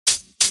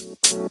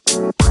We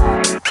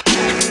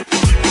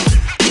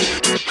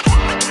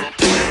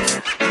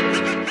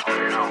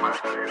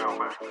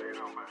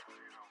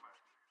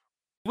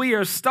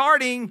are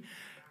starting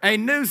a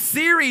new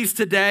series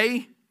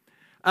today,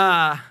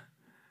 and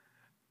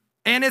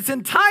it's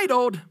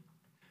entitled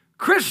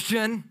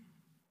Christian-ish.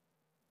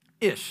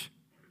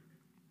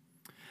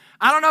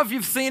 I don't know if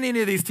you've seen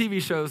any of these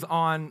TV shows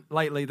on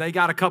lately. They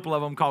got a couple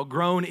of them called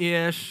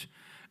Grown-ish,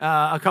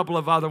 a couple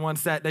of other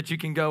ones that you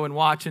can go and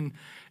watch,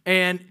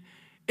 and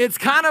it's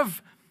kind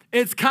of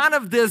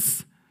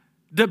this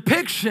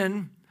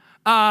depiction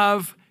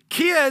of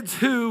kids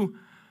who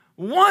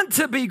want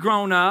to be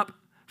grown up,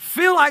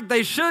 feel like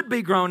they should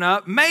be grown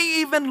up,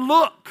 may even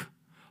look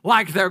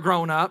like they're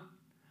grown up,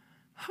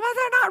 but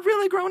they're not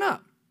really grown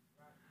up.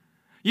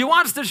 You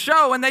watch the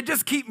show and they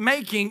just keep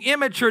making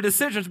immature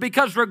decisions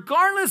because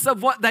regardless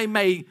of what they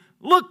may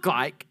look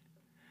like,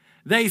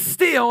 they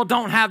still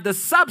don't have the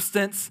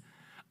substance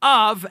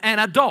of an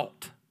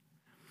adult.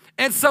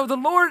 And so the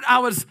Lord, I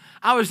was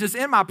just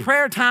in my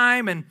prayer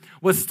time and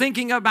was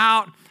thinking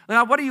about,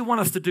 what do you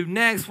want us to do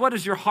next? What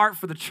is your heart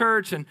for the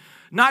church? And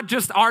not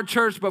just our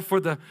church, but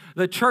for the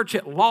church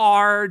at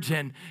large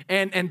and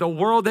the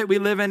world that we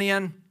live in.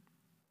 And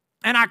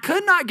I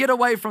could not get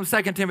away from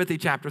 2 Timothy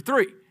chapter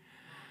 3.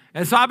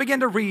 And so I began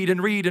to read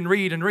and read and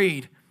read and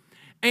read.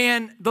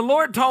 And the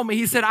Lord told me,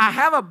 he said, I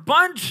have a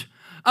bunch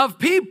of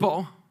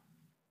people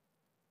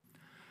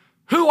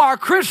who are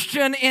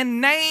Christian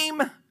in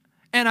name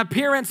and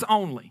appearance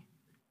only.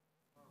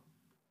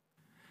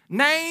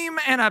 Name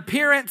and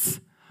appearance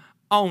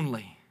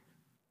only.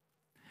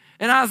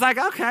 And I was like,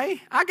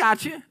 okay, I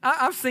got you.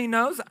 I've seen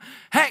those.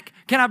 Heck,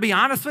 can I be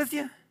honest with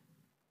you?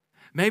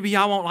 Maybe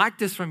y'all won't like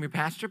this from your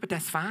pastor, but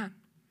that's fine.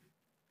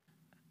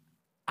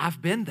 I've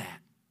been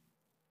that.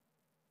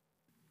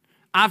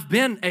 I've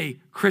been a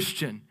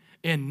Christian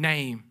in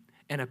name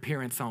and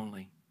appearance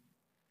only.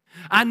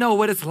 I know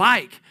what it's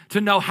like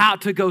to know how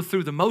to go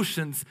through the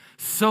motions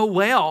so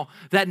well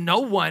that no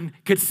one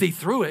could see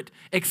through it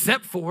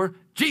except for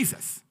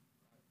Jesus.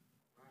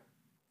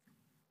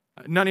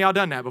 None of y'all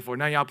done that before.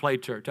 None of y'all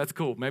played church. That's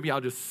cool. Maybe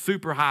y'all just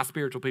super high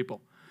spiritual people.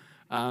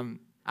 I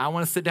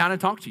want to sit down and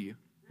talk to you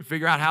and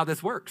figure out how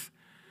this works.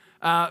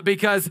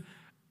 Because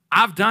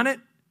I've done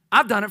it.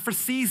 I've done it for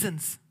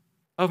seasons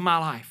of my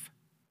life.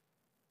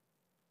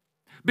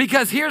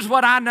 Because here's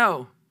what I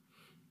know.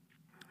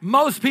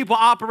 Most people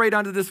operate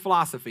under this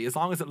philosophy as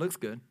long as it looks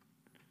good.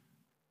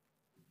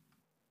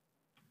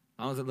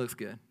 As long as it looks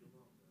good. As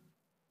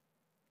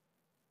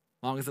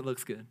long as it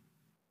looks good.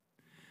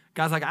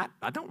 God's like,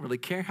 I don't really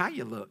care how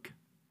you look.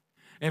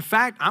 In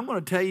fact, I'm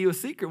going to tell you a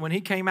secret. When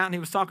he came out and he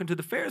was talking to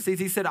the Pharisees,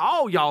 he said,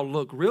 oh, y'all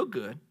look real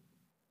good.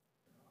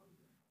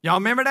 Y'all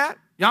remember that?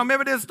 Y'all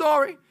remember this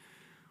story?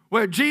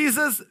 Where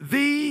Jesus,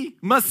 the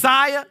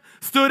Messiah,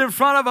 stood in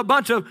front of a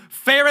bunch of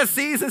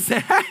Pharisees and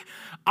said, hey,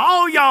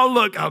 all y'all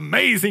look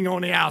amazing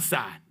on the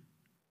outside.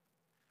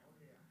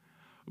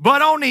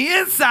 But on the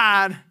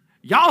inside,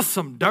 y'all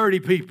some dirty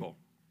people.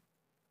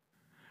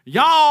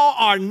 Y'all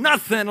are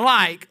nothing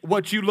like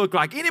what you look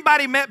like.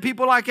 Anybody met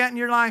people like that in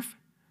your life?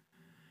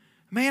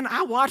 Man,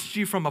 I watched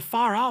you from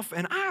afar off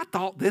and I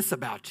thought this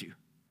about you.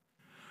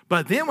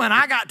 But then when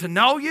I got to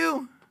know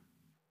you,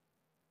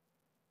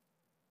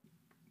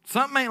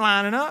 something ain't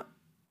lining up.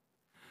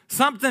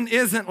 Something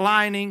isn't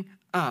lining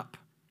up.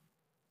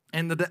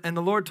 And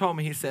the Lord told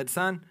me, he said,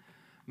 son,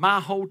 my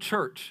whole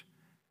church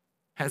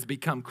has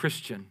become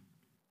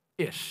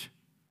Christian-ish.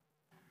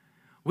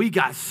 We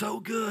got so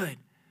good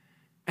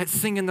at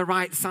singing the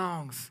right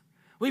songs.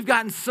 We've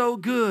gotten so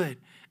good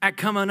at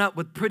coming up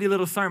with pretty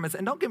little sermons.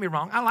 And don't get me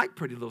wrong, I like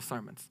pretty little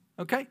sermons,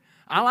 okay?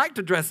 I like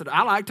to dress it.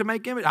 I like to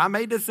make image. I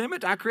made this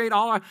image. I'm a creator.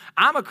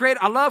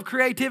 I love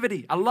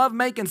creativity. I love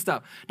making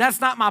stuff. That's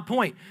not my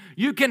point.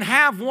 You can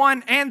have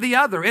one and the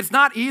other. It's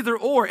not either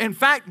or. In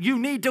fact, you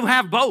need to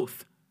have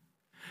both.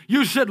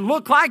 You should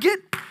look like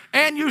it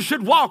and you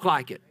should walk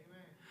like it.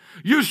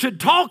 You should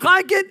talk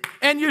like it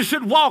and you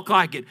should walk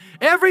like it.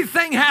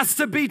 Everything has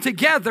to be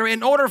together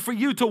in order for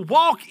you to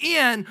walk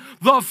in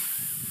the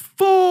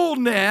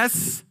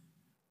fullness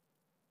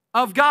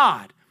of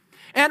God.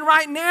 And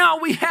right now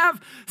we have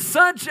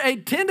such a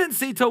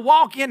tendency to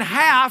walk in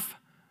half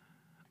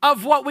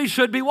of what we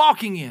should be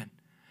walking in.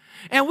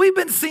 And we've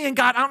been seeing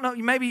God, I don't know,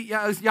 maybe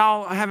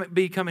y'all haven't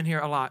been coming here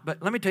a lot,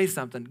 but let me tell you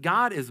something.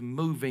 God is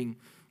moving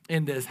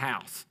in this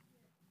house.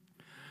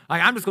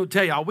 Like, I'm just going to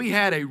tell y'all, we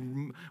had a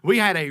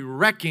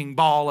wrecking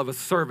ball of a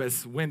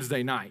service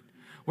Wednesday night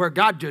where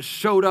God just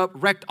showed up,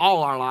 wrecked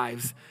all our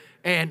lives.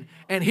 And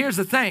here's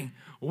the thing.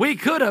 We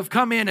could have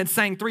come in and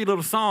sang 3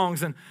 little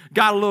songs and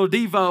got a little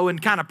Devo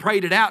and kind of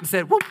prayed it out and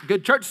said, whoop,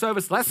 good church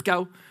service, let's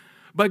go.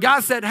 But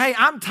God said, hey,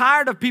 I'm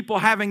tired of people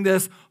having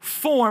this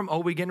form. Oh,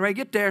 we getting ready to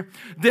get there.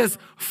 This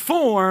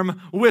form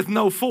with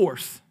no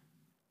force.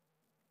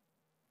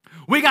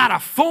 We got a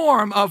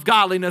form of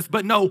godliness,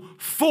 but no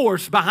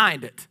force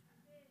behind it.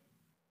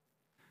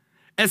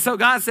 And so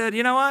God said,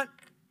 you know what?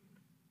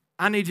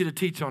 I need you to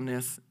teach on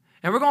this.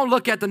 And we're going to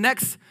look at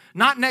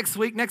not next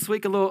week,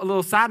 a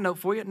little side note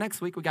for you.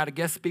 Next week, we got a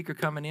guest speaker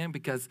coming in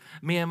because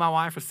me and my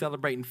wife are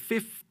celebrating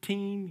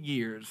 15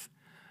 years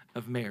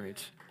of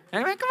marriage.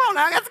 Amen, come on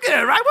now, that's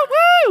good, right?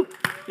 Woo-woo!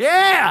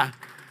 Yeah.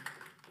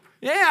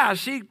 Yeah,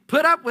 she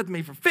put up with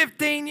me for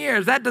 15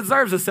 years. That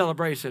deserves a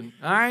celebration,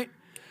 all right?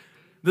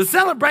 The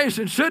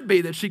celebration should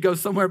be that she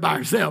goes somewhere by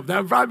herself. That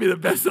would probably be the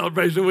best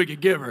celebration we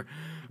could give her.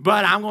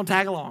 But I'm going to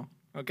tag along,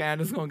 okay? I'm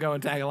just going to go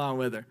and tag along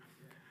with her.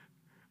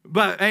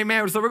 But,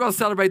 amen, so we're going to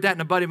celebrate that,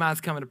 and a buddy of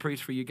mine's coming to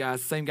preach for you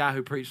guys, same guy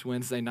who preached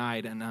Wednesday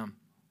night. And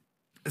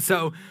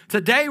so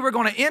today we're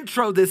going to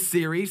intro this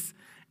series,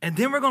 and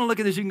then we're going to look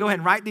at this. You can go ahead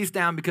and write these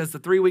down because the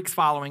 3 weeks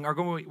following, we're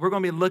going to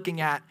be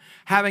looking at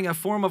having a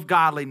form of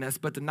godliness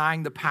but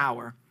denying the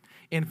power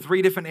in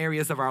 3 different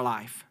areas of our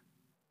life.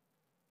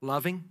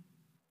 Loving,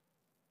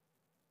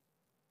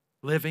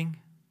 living,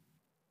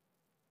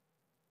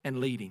 and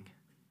leading.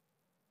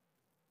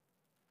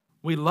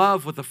 We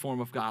love with a form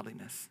of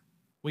godliness.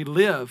 We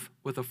live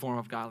with a form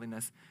of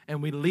godliness,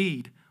 and we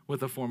lead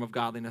with a form of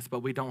godliness,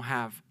 but we don't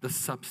have the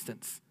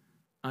substance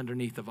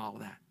underneath of all of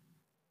that.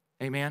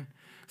 Amen?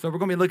 So we're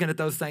going to be looking at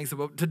those things.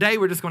 So today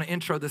we're just going to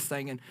intro this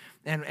thing,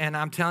 and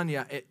I'm telling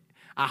you,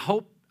 I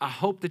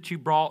hope that you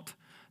brought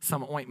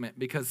some ointment,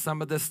 because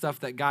some of this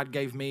stuff that God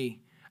gave me,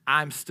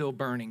 I'm still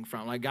burning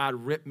from. Like, God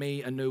ripped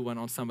me a new one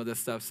on some of this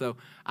stuff. So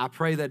I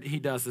pray that he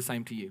does the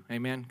same to you.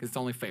 Amen? Because it's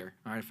only fair.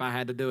 All right, if I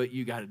had to do it,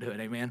 you got to do it.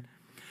 Amen?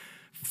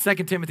 2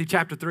 Timothy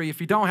chapter 3. If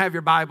you don't have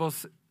your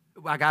Bibles,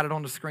 I got it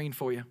on the screen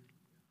for you.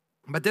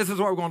 But this is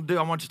what we're going to do.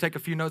 I want you to take a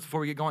few notes before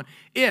we get going.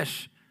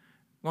 Ish.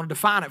 I'm going to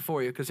define it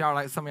for you because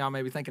some of y'all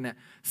may be thinking that.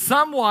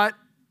 Somewhat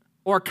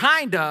or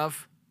kind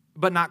of,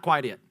 but not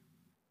quite it.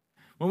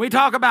 When we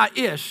talk about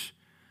ish,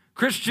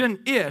 Christian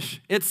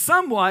ish, it's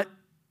somewhat,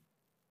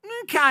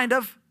 kind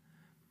of,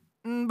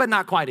 but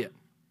not quite it.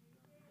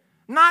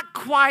 Not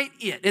quite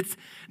it.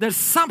 There's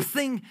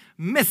something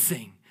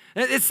missing.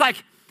 It's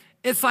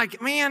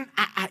like, man,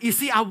 you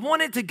see, I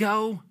wanted to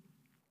go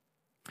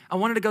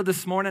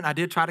this morning. I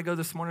did try to go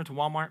this morning to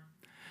Walmart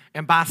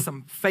and buy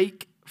some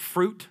fake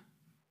fruit.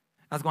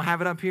 I was going to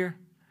have it up here,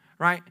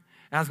 right?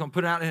 And I was going to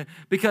put it out there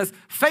because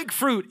fake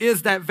fruit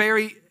is that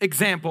very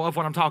example of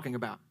what I'm talking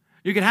about.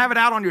 You can have it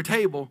out on your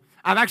table.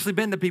 I've actually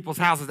been to people's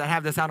houses that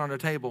have this out on their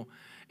table,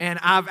 and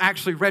I've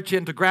actually reached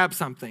in to grab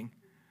something,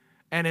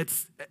 and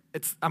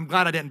I'm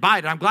glad I didn't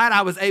bite it. I'm glad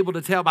I was able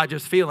to tell by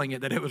just feeling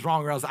it that it was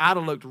wrong, or else I'd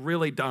have looked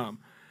really dumb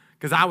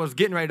because I was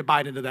getting ready to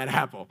bite into that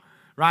apple,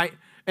 right?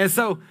 And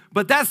so,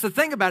 but that's the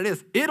thing about it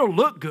is, it'll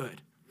look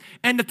good.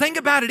 And the thing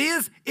about it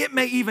is, it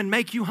may even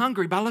make you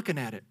hungry by looking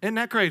at it. Isn't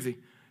that crazy?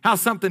 How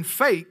something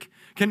fake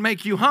can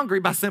make you hungry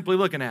by simply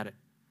looking at it.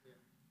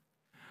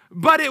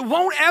 But it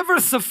won't ever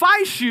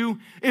suffice you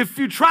if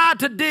you try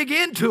to dig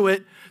into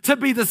it to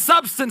be the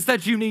substance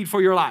that you need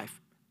for your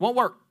life. Won't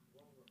work.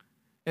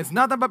 It's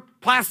nothing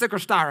but plastic or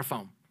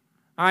styrofoam.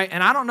 All right?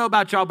 And I don't know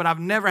about y'all, but I've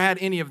never had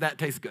any of that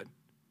taste good.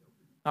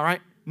 All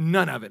right?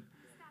 None of it.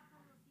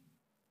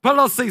 Put a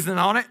little seasoning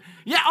on it.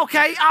 Yeah,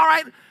 okay, all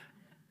right.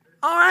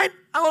 All right,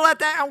 I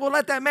will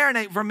let that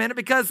marinate for a minute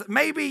because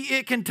maybe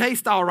it can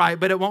taste all right,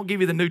 but it won't give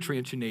you the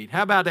nutrients you need.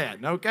 How about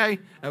that? Okay,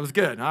 that was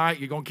good. All right,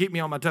 you're going to keep me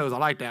on my toes. I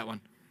like that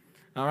one.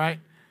 All right.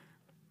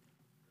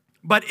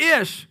 But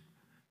ish,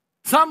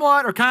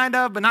 somewhat or kind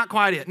of, but not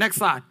quite it. Next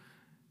slide.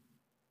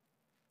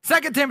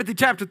 2 Timothy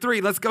chapter 3.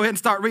 Let's go ahead and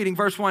start reading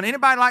verse 1.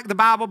 Anybody like the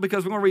Bible?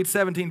 Because we're going to read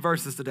 17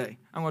 verses today.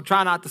 I'm going to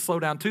try not to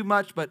slow down too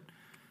much, but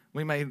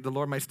the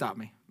Lord may stop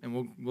me,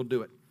 and we'll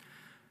do it.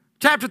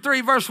 Chapter 3,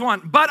 verse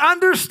 1. But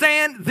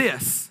understand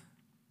this.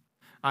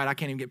 All right, I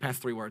can't even get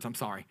past 3 words. I'm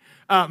sorry.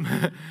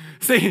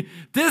 See,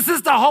 this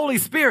is the Holy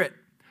Spirit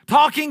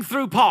talking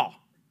through Paul,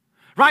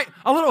 right?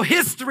 A little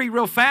history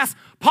real fast.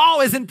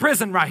 Paul is in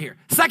prison right here.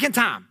 Second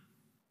time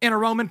in a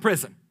Roman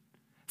prison.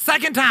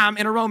 Second time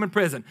in a Roman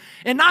prison.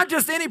 And not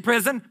just any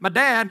prison. My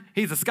dad,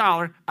 he's a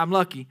scholar. I'm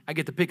lucky. I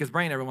get to pick his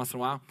brain every once in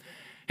a while.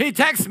 He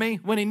texted me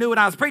when he knew what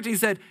I was preaching. He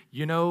said,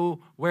 you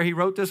know where he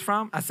wrote this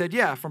from? I said,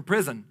 yeah, from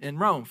prison in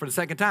Rome for the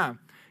second time.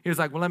 He was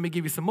like, well, let me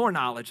give you some more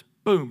knowledge.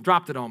 Boom,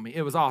 dropped it on me.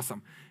 It was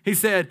awesome. He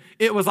said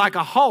it was like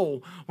a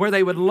hole where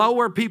they would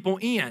lower people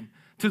in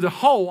to the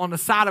hole on the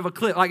side of a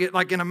cliff.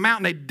 Like in a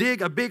mountain, they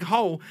dig a big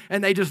hole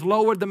and they just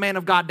lowered the man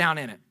of God down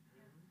in it.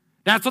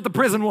 That's what the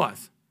prison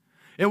was.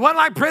 It wasn't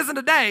like prison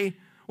today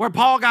where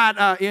Paul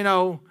got,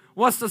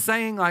 what's the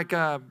saying? Like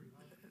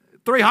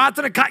 3 hots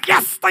in a cot.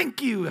 Yes,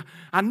 thank you.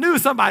 I knew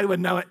somebody would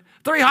know it.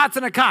 3 hots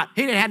in a cot.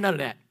 He didn't have none of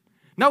that.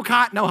 No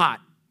cot, no hot.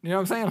 You know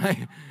what I'm saying?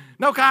 Like,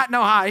 no cot,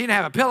 no hot. He didn't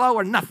have a pillow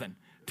or nothing.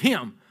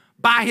 Him,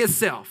 by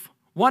himself.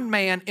 One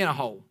man in a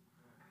hole.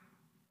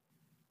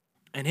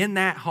 And in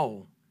that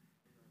hole,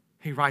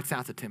 he writes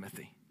out to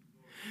Timothy.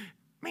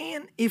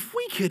 Man, if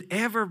we could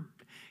ever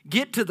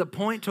get to the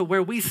point to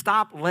where we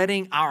stop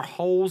letting our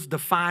holes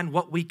define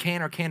what we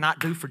can or cannot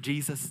do for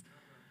Jesus.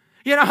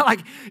 You know,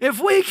 like if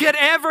we could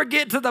ever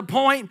get to the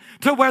point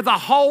to where the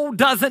whole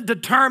doesn't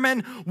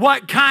determine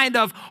what kind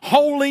of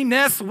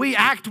holiness we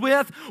act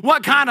with,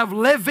 what kind of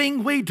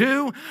living we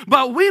do,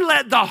 but we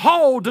let the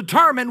whole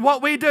determine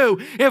what we do.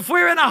 If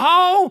we're in a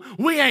hole,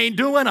 we ain't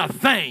doing a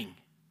thing.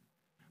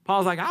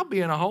 Paul's like, I'll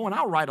be in a hole and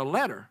I'll write a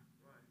letter.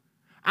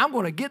 I'm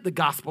going to get the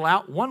gospel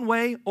out one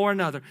way or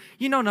another.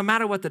 You know, no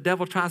matter what the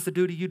devil tries to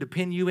do to you, to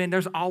pin you in,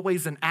 there's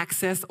always an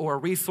access or a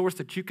resource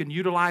that you can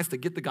utilize to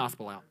get the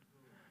gospel out.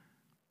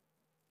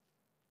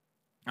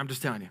 I'm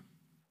just telling you.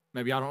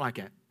 Maybe y'all don't like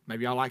that.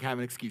 Maybe y'all like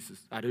having excuses.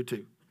 I do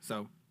too.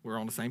 So we're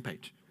on the same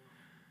page.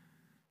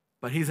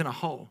 But he's in a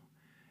hole,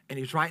 and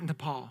he's writing to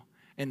Paul.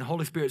 And the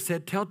Holy Spirit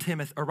said, tell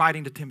Timothy, or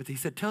writing to Timothy, he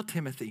said, tell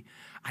Timothy,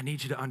 I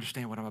need you to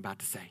understand what I'm about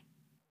to say.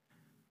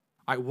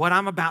 All right, what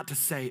I'm about to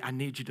say, I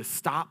need you to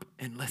stop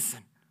and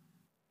listen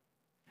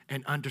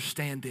and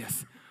understand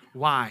this.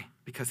 Why?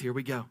 Because here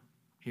we go.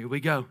 Here we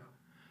go.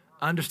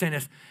 Understand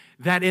this,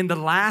 that in the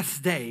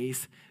last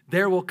days,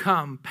 there will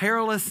come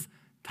perilous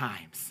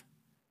times.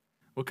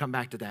 We'll come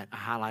back to that. I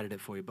highlighted it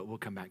for you, but we'll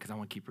come back because I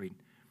want to keep reading.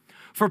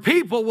 For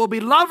people will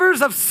be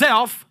lovers of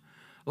self,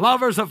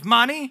 lovers of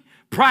money,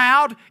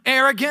 proud,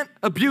 arrogant,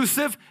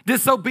 abusive,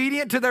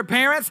 disobedient to their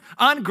parents,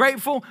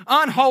 ungrateful,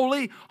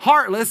 unholy,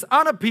 heartless,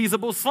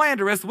 unappeasable,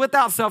 slanderous,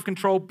 without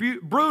self-control,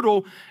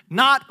 brutal,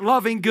 not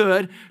loving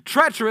good,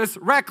 treacherous,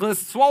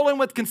 reckless, swollen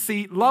with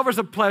conceit, lovers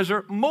of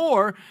pleasure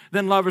more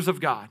than lovers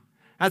of God.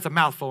 That's a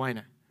mouthful, ain't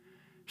it?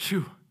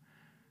 Shoo.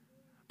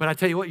 But I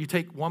tell you what, you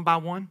take one by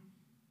one,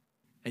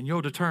 and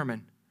you'll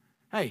determine,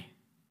 hey,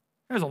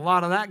 there's a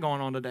lot of that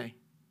going on today.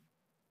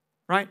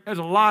 Right? There's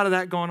a lot of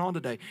that going on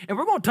today. And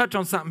we're going to touch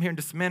on something here in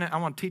just a minute. I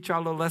want to teach y'all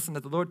a little lesson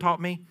that the Lord taught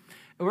me.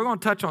 And we're going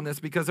to touch on this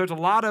because there's a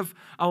lot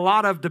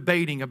of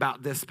debating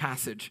about this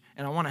passage.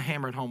 And I want to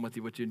hammer it home with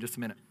you in just a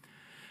minute.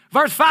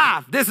 Verse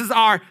 5, this is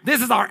our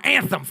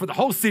anthem for the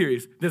whole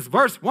series. This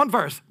verse, one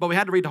verse, but we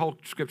had to read the whole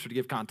scripture to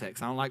give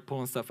context. I don't like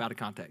pulling stuff out of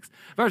context.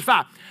 Verse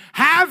 5,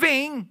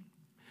 having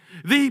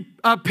the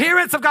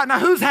appearance of God. Now,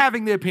 who's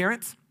having the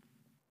appearance?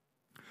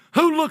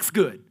 Who looks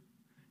good?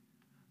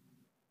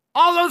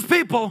 All those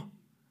people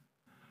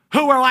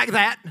who are like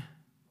that.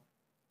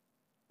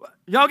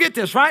 Y'all get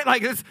this, right?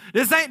 Like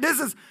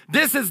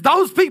this is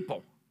those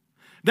people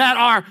that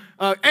are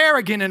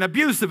arrogant and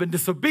abusive and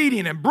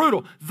disobedient and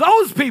brutal.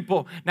 Those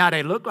people, now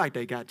they look like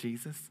they got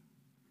Jesus.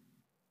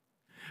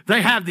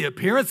 They have the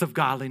appearance of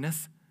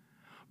godliness.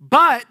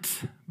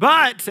 But,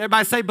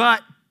 everybody say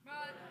but.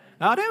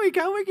 Oh, there we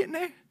go, we're getting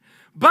there.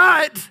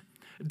 But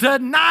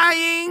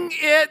denying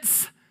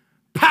its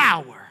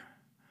power.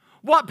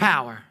 What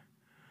power?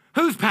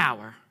 Whose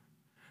power?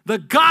 The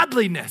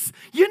godliness.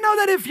 You know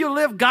that if you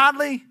live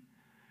godly,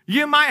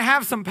 you might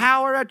have some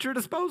power at your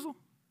disposal.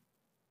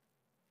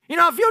 You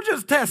know, if you'll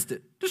just test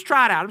it, just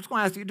try it out. I'm just going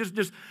to ask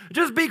you,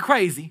 just be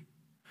crazy.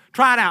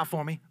 Try it out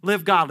for me.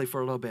 Live godly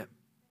for a little bit.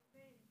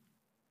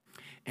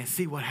 And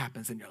see what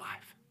happens in your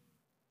life.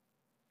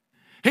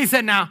 He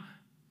said, now,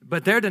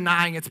 but they're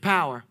denying its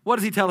power. What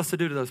does he tell us to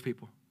do to those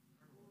people?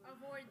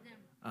 Avoid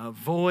them.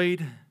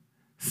 Avoid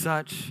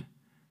such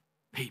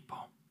people.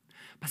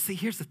 But see,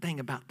 here's the thing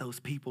about those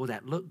people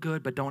that look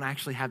good but don't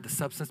actually have the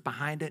substance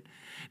behind it.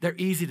 They're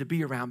easy to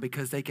be around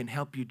because they can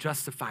help you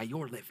justify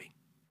your living.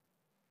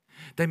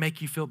 They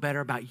make you feel better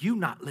about you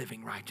not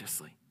living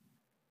righteously.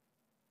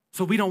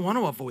 So we don't want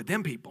to avoid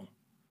them people.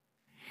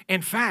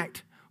 In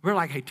fact, we're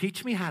like, hey,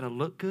 teach me how to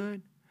look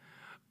good,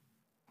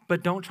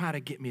 but don't try to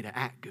get me to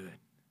act good.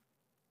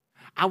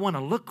 I want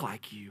to look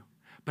like you,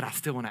 but I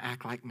still want to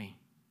act like me.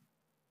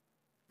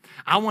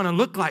 I want to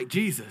look like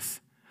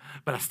Jesus,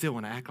 but I still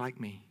want to act like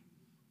me.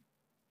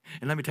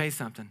 And let me tell you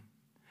something.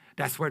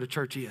 That's where the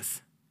church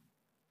is.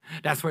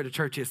 That's where the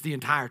church is, the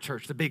entire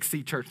church, the Big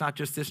C church, not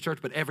just this church,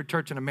 but every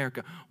church in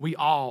America. We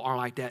all are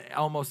like that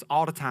almost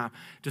all the time.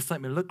 Just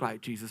let me look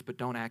like Jesus, but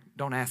don't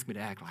ask me to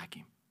act like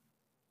him.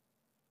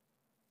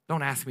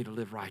 Don't ask me to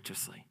live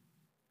righteously.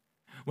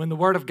 When the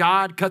word of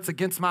God cuts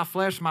against my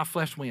flesh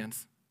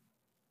wins.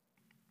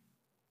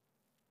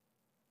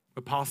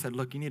 But Paul said,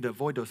 look, you need to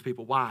avoid those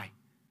people. Why?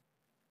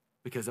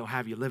 Because they'll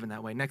have you living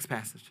that way. Next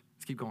passage.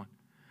 Let's keep going.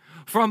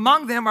 For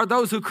among them are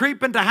those who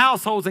creep into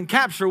households and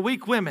capture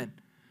weak women.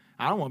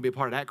 I don't want to be a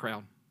part of that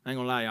crowd. I ain't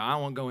going to lie to y'all. I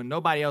don't want to go in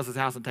nobody else's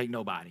house and take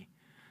nobody.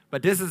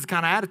 But this is the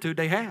kind of attitude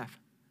they have,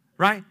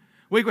 right?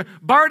 Weak women,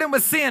 burdened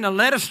with sin and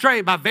led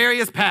astray by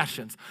various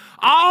passions.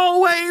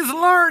 Always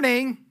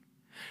learning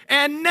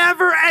and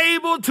never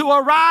able to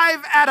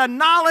arrive at a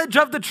knowledge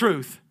of the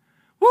truth.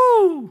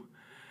 Woo!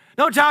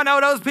 Don't y'all know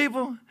those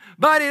people?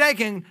 Buddy,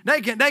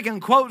 they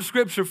can quote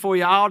scripture for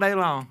you all day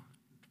long.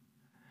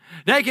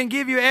 They can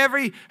give you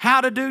every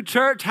how to do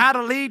church, how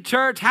to lead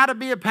church, how to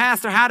be a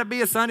pastor, how to be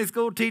a Sunday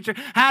school teacher,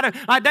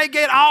 they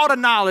get all the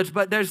knowledge,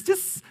 but there's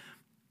just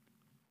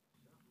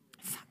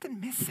something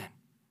missing.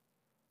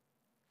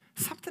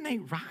 Something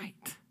ain't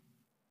right.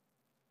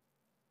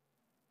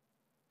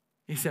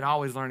 He said,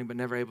 always learning but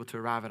never able to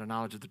arrive at a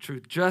knowledge of the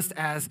truth. Just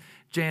as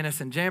Jannes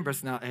and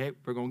Jambres, now, hey,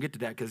 we're going to get to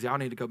that because y'all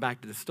need to go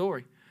back to the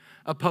story.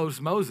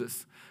 opposed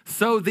Moses,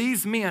 so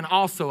these men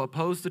also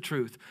oppose the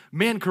truth,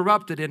 men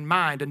corrupted in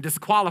mind and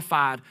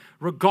disqualified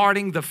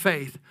regarding the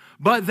faith.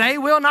 But they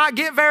will not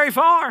get very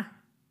far.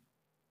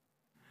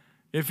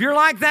 If you're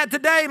like that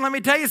today, let me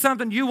tell you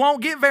something, you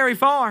won't get very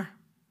far.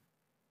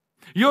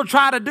 You'll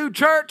try to do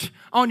church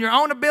on your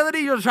own ability.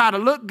 You'll try to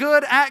look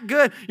good, act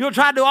good. You'll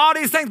try to do all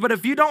these things. But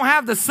if you don't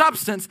have the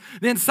substance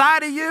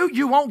inside of you,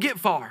 you won't get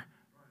far.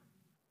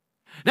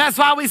 That's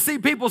why we see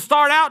people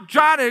start out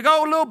trying to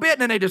go a little bit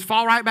and then they just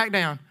fall right back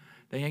down.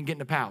 They ain't getting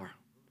the power.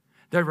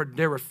 They're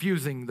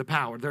refusing the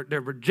power.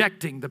 They're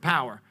rejecting the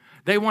power.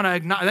 They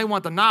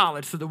want the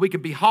knowledge so that we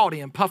can be haughty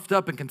and puffed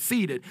up and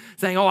conceited,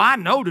 saying, oh, I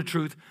know the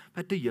truth.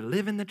 But do you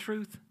live in the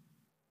truth?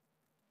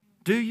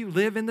 Do you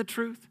live in the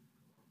truth?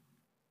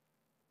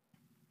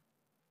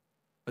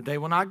 But they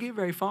will not get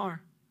very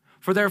far,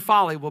 for their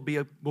folly will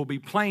be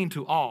plain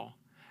to all,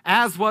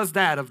 as was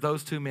that of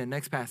those two men.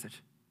 Next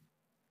passage.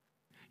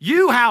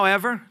 You,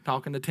 however,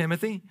 talking to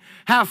Timothy,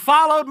 have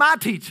followed my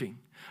teaching,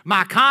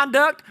 my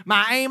conduct,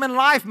 my aim in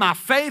life, my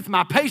faith,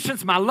 my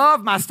patience, my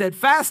love, my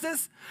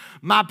steadfastness,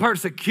 my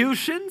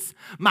persecutions,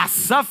 my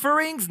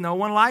sufferings. No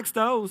one likes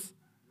those.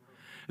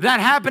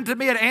 That happened to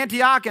me at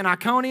Antioch and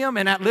Iconium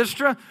and at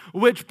Lystra,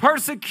 which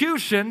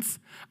persecutions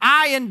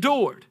I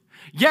endured.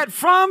 Yet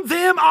from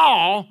them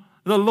all,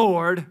 the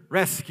Lord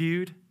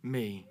rescued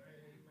me.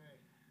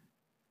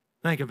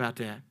 Think about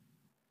that.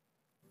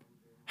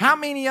 How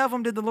many of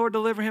them did the Lord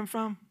deliver him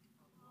from?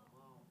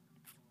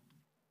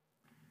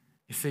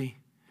 You see,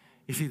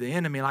 the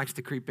enemy likes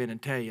to creep in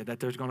and tell you that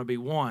there's going to be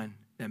one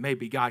that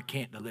maybe God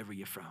can't deliver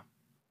you from.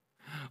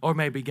 Or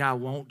maybe God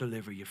won't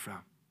deliver you from.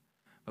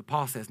 But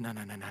Paul says, no.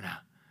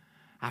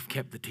 I've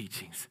kept the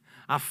teachings.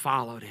 I've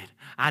followed it.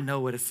 I know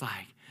what it's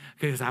like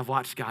because I've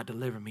watched God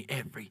deliver me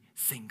every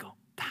single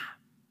time.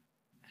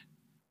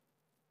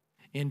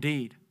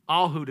 Indeed,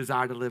 all who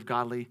desire to live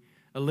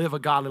a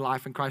godly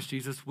life in Christ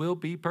Jesus will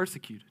be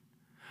persecuted.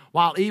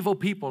 While evil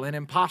people and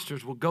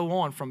impostors will go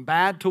on from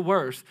bad to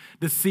worse,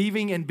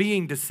 deceiving and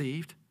being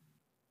deceived.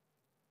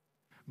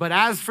 But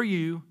as for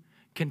you,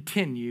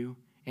 continue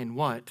in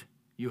what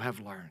you have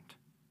learned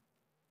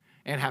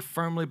and have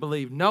firmly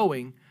believed,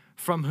 knowing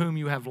from whom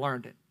you have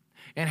learned it,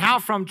 and how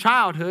from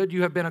childhood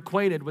you have been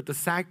acquainted with the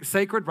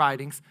sacred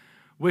writings,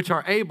 which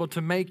are able to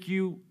make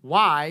you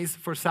wise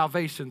for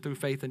salvation through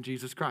faith in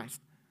Jesus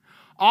Christ.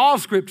 All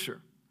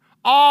Scripture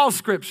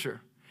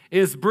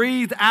is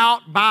breathed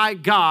out by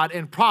God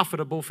and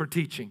profitable for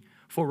teaching,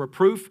 for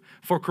reproof,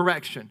 for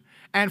correction,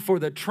 and for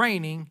the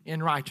training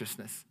in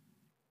righteousness.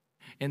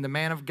 In the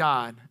man of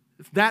God,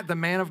 that the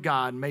man of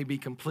God may be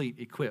complete,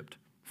 equipped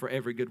for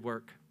every good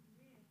work.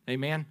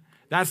 Amen.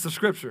 That's the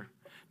Scripture.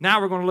 Now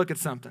we're going to look at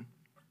something.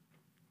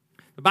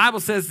 The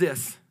Bible says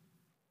this,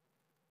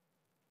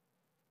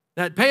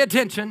 that pay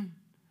attention,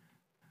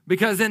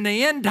 because in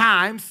the end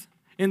times,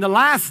 in the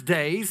last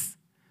days,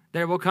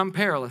 there will come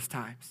perilous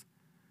times.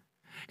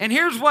 And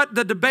here's what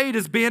the debate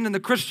has been in the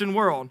Christian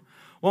world.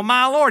 Well,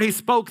 my Lord, he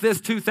spoke this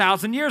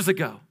 2,000 years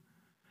ago.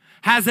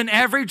 Hasn't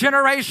every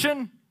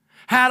generation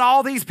had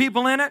all these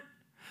people in it?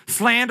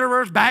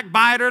 Slanderers,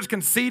 backbiters,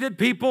 conceited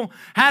people.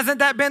 Hasn't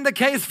that been the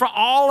case for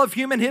all of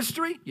human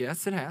history?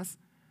 Yes, it has.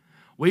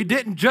 We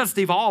didn't just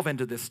evolve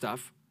into this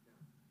stuff.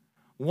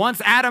 Once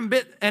Adam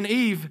and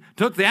Eve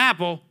took the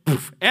apple,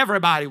 poof,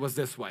 everybody was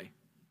this way.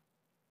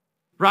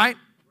 Right?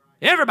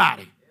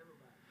 Everybody.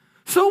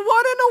 So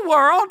what in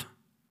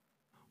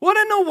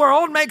the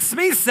world makes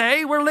me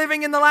say we're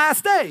living in the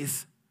last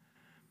days?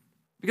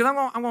 Because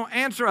I'm going to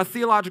answer a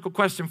theological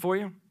question for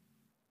you,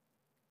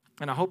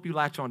 and I hope you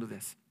latch onto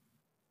this.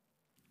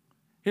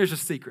 Here's a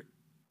secret.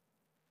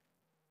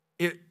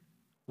 It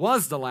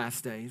was the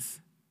last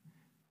days,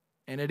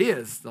 and it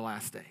is the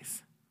last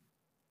days.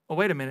 Well,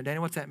 wait a minute, Danny,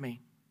 what's that mean?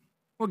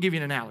 We'll give you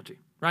an analogy,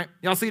 right?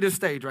 Y'all see this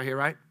stage right here,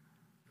 right?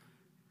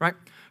 Right?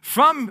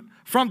 From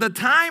the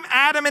time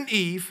Adam and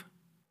Eve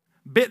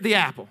bit the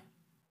apple,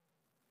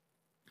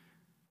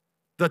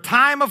 the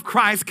time of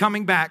Christ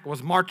coming back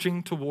was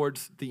marching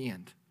towards the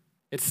end.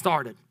 It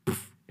started.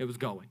 Poof, it was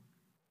going.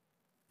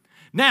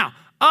 Now,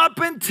 up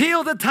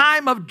until the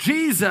time of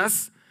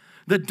Jesus,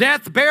 the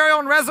death, burial,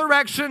 and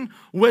resurrection,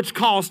 which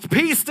caused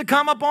peace to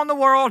come upon the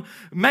world,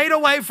 made a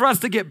way for us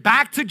to get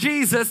back to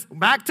Jesus,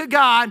 back to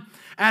God.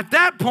 At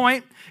that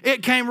point,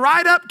 it came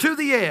right up to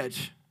the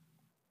edge.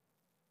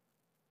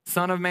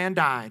 Son of Man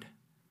died.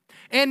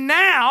 And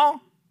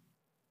now,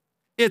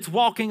 it's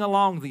walking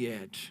along the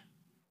edge.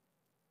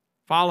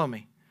 Follow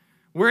me.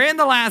 We're in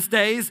the last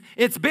days.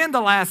 It's been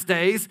the last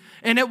days,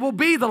 and it will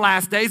be the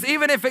last days,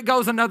 even if it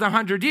goes another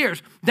 100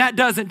 years. That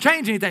doesn't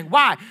change anything.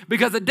 Why?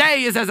 Because a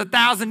day is as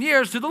 1,000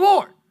 years to the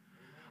Lord.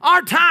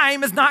 Our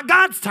time is not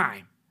God's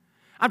time.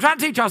 I'm trying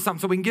to teach y'all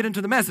something so we can get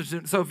into the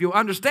message. So if you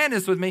understand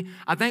this with me,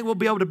 I think we'll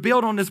be able to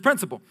build on this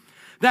principle.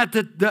 That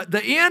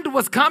the end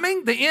was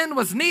coming, the end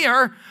was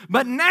near,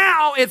 but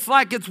now it's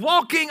like it's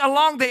walking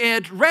along the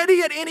edge,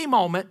 ready at any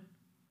moment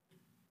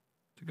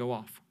to go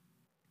off.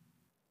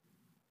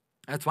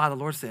 That's why the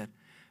Lord said,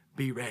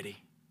 be ready.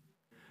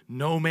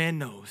 No man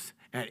knows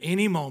at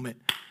any moment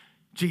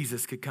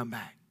Jesus could come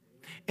back.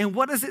 And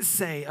what does it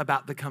say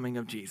about the coming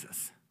of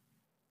Jesus?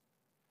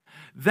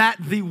 That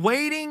the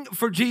waiting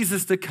for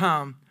Jesus to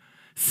come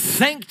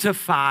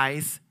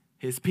sanctifies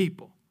his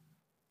people.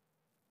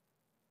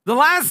 The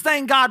last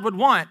thing God would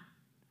want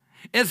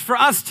is for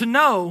us to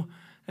know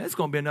it's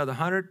going to be another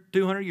 100,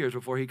 200 years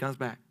before he comes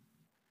back.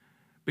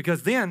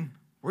 Because then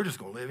we're just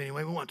going to live any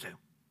way we want to.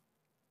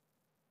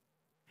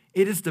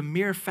 It is the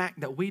mere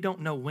fact that we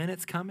don't know when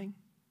it's coming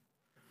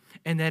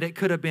and that it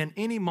could have been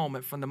any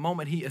moment from the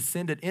moment he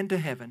ascended into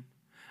heaven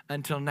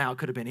until now. It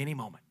could have been any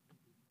moment.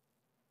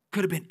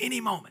 Could have been any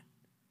moment.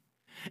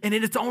 And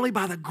it is only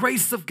by the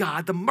grace of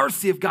God, the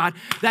mercy of God,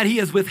 that he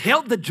has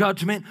withheld the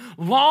judgment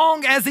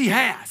long as he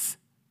has.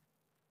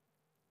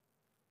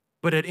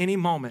 But at any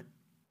moment,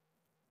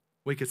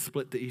 he could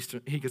split the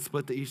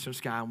eastern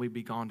sky and we'd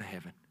be gone to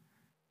heaven.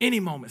 Any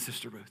moment,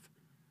 Sister Ruth.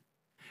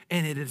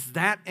 And it is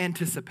that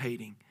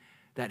anticipating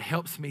that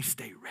helps me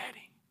stay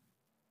ready.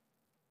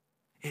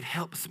 It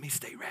helps me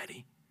stay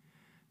ready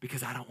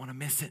because I don't want to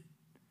miss it.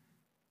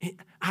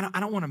 I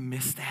don't want to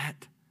miss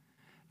that.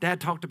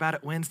 Dad talked about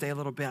it Wednesday a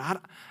little bit.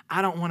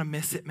 I don't want to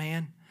miss it,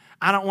 man.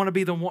 I don't want to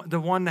be the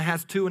one that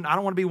has two, and I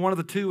don't want to be one of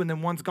the two and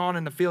then one's gone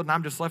in the field and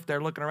I'm just left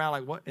there looking around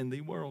like, what in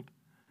the world?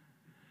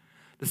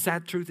 The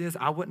sad truth is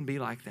I wouldn't be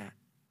like that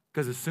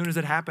because as soon as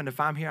it happened, if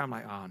I'm here, I'm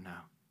like, oh no,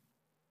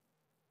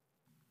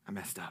 I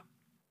messed up.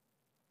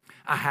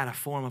 I had a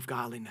form of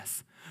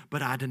godliness,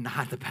 but I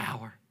denied the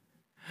power.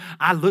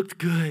 I looked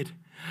good.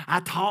 I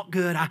talked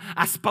good.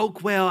 I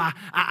spoke well.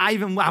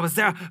 I was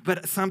there,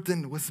 but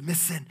something was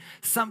missing.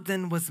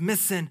 Something was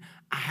missing.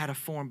 I had a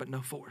form, but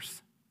no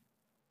force.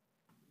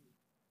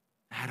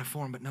 I had a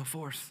form, but no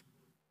force.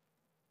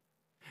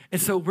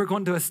 And so we're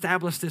going to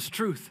establish this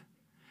truth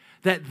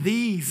that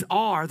these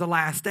are the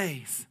last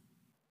days.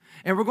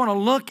 And we're going to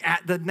look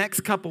at the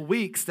next couple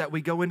weeks that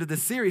we go into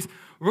this series.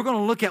 We're going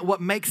to look at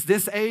what makes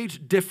this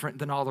age different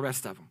than all the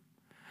rest of them.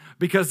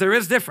 Because there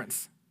is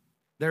difference.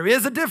 There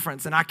is a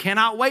difference, and I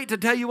cannot wait to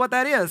tell you what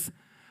that is.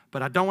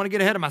 But I don't want to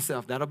get ahead of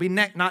myself. That'll be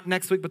not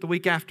next week, but the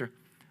week after.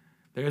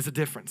 There is a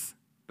difference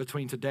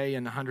between today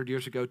and 100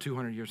 years ago,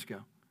 200 years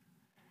ago.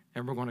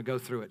 And we're going to go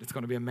through it. It's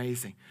going to be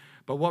amazing.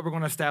 But what we're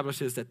going to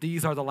establish is that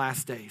these are the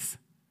last days.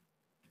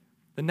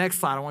 The next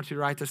slide, I want you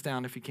to write this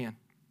down if you can.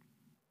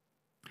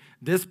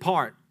 This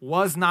part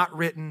was not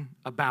written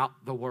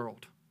about the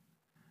world,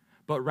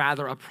 but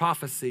rather a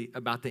prophecy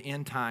about the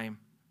end time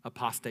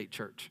apostate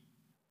church.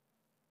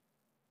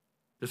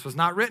 This was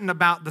not written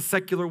about the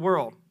secular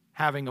world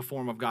having a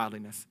form of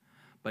godliness,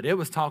 but it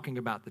was talking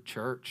about the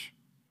church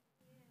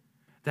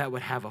that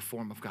would have a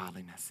form of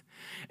godliness.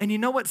 And you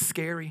know what's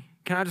scary?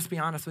 Can I just be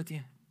honest with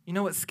you? You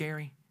know what's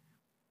scary?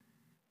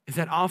 Is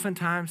that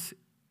oftentimes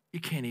you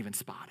can't even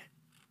spot it.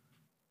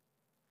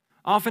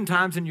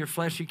 Oftentimes in your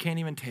flesh you can't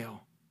even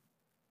tell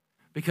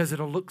because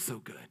it'll look so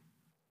good.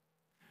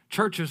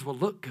 Churches will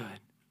look good.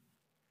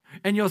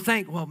 And you'll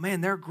think, well,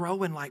 man, they're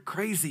growing like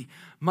crazy.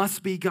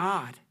 Must be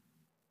God.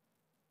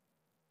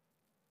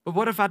 But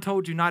what if I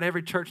told you not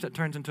every church that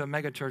turns into a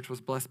mega church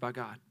was blessed by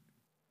God?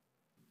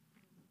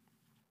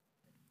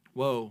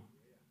 Whoa.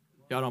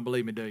 Y'all don't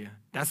believe me, do you?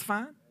 That's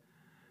fine.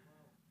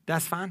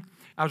 That's fine.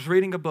 I was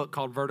reading a book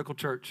called Vertical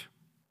Church.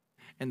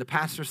 And the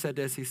pastor said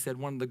this. He said,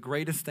 one of the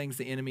greatest things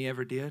the enemy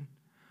ever did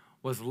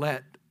was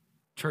let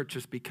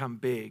churches become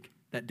big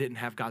that didn't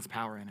have God's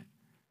power in it.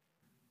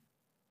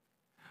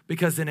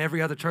 Because then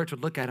every other church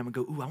would look at him and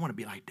go, ooh, I want to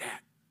be like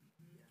that.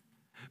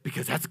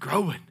 Because that's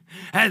growing.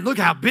 Hey, look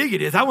how big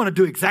it is. I want to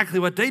do exactly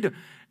what they do.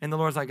 And the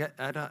Lord's like,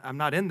 I'm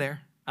not in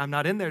there. I'm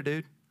not in there,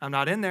 dude. I'm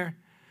not in there.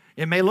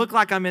 It may look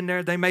like I'm in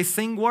there. They may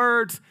sing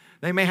words.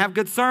 They may have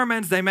good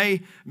sermons. They may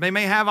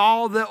have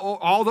all the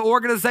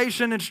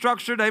organization and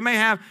structure. They may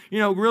have,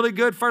 really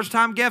good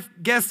first-time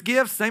guest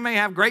gifts. They may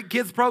have great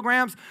kids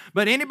programs.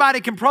 But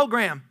anybody can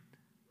program.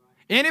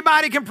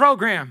 Anybody can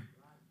program.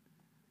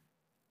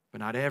 But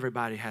not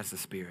everybody has the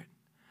Spirit.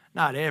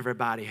 Not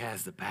everybody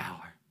has the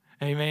power.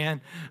 Amen.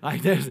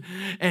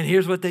 And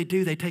here's what they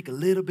do. They take a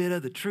little bit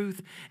of the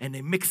truth and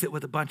they mix it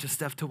with a bunch of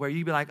stuff to where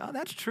you be like, oh,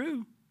 that's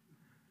true.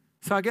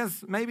 So I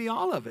guess maybe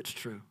all of it's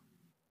true.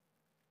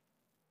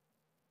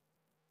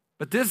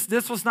 But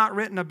this was not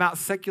written about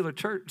secular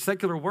church,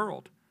 secular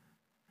world.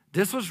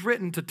 This was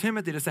written to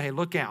Timothy to say, hey,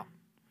 look out.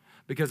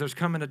 Because there's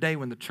coming a day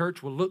when the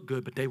church will look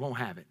good, but they won't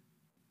have it.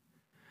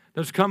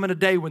 There's coming a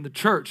day when the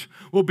church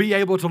will be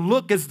able to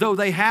look as though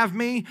they have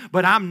me,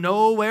 but I'm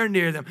nowhere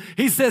near them.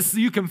 He says,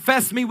 you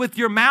confess me with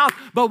your mouth,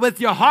 but with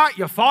your heart,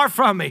 you're far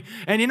from me.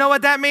 And you know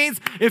what that means?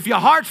 If your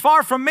heart's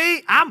far from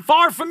me, I'm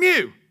far from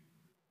you.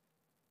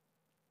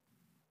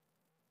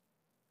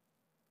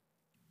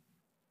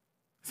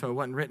 So it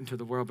wasn't written to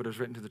the world, but it was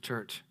written to the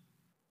church.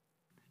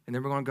 And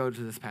then we're going to go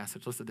to this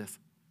passage. Listen to this.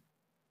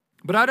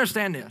 But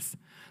understand this.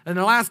 In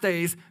the last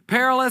days,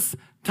 perilous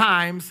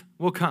times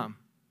will come.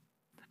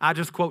 I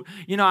just quote,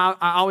 I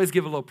always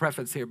give a little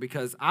preface here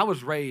because I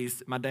was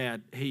raised, my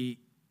dad,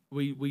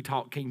 we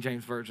taught King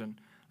James Version.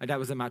 Like that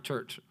was in my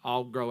church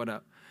all growing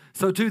up.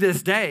 So to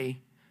this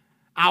day,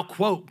 I'll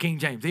quote King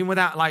James, even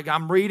without, like,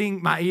 I'm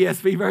reading my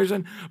ESV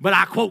version, but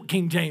I quote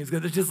King James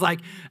because it's just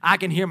like I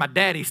can hear my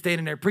daddy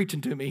standing there preaching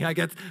to me.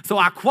 So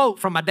I quote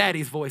from my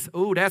daddy's voice.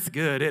 Ooh, that's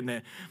good, isn't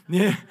it?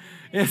 Yeah.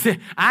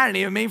 I didn't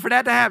even mean for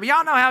that to happen.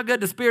 Y'all know how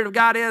good the Spirit of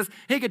God is?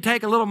 He could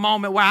take a little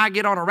moment where I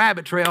get on a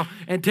rabbit trail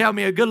and tell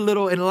me a good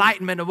little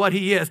enlightenment of what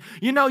he is.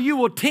 You know, you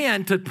will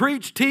tend to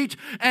preach, teach,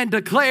 and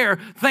declare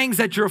things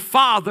that your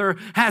Father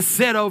has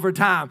said over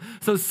time.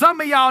 So some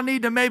of y'all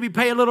need to maybe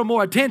pay a little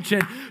more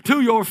attention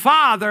to your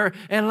Father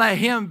and let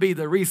him be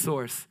the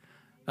resource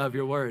of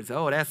your words.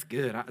 Oh, that's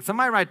good.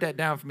 Somebody write that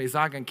down for me so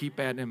I can keep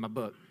that in my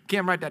book.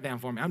 Kim, write that down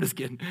for me. I'm just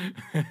kidding.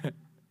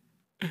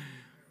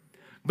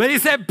 But he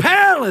said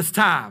perilous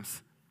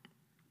times.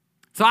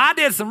 So I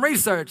did some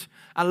research.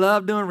 I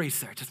love doing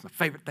research. It's my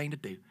favorite thing to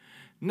do.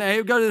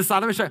 Now, go to the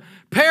side. Let me show you.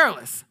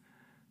 Perilous.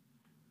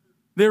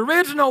 The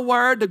original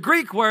word, the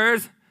Greek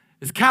word,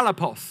 is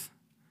kalapos.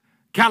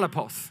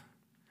 Kalapos.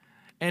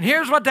 And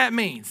here's what that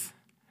means.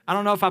 I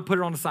don't know if I put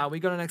it on the side. We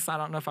go to the next slide. I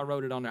don't know if I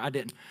wrote it on there. I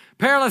didn't.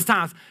 Perilous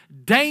times.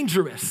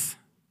 Dangerous.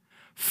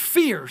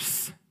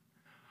 Fierce.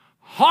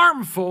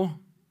 Harmful.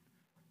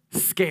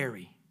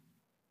 Scary.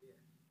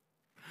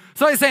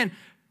 So he's saying,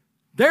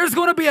 there's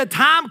going to be a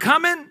time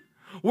coming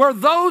where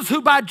those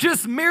who by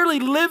just merely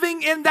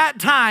living in that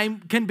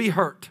time can be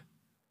hurt,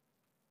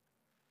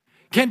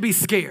 can be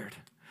scared.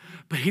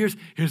 But here's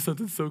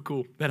something so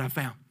cool that I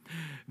found.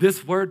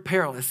 This word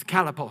perilous,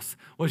 kalapos,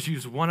 was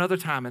used one other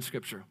time in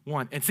Scripture.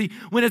 One. And see,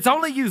 when it's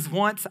only used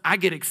once, I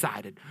get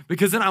excited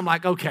because then I'm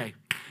like, okay,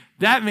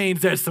 that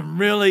means there's some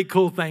really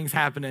cool things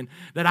happening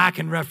that I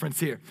can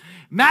reference here.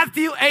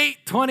 Matthew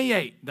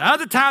 8:28, the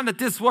other time that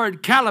this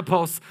word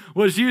kalapos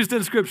was used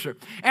in Scripture.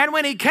 And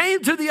when he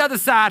came to the other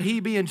side, he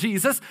being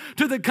Jesus,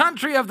 to the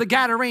country of the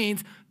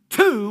Gadarenes,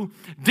 2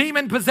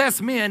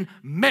 demon-possessed men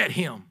met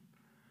him.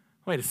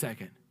 Wait a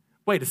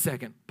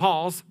second.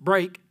 Pause,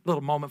 break,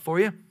 little moment for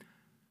you.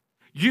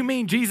 You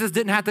mean Jesus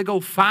didn't have to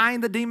go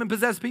find the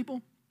demon-possessed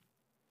people?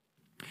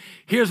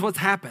 Here's what's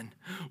happened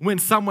when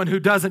someone who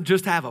doesn't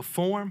just have a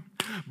form,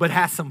 but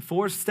has some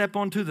force step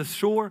onto the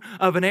shore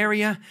of an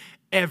area,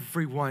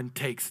 everyone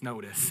takes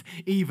notice.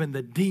 Even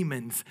the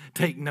demons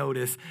take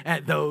notice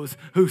at those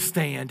who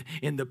stand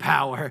in the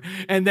power.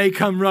 And they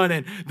come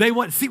running. They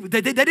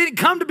didn't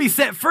come to be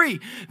set free.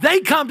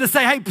 They come to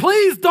say, hey,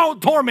 please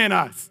don't torment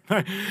us.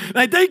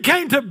 Like they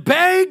came to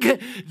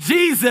beg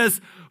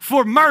Jesus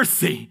for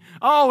mercy.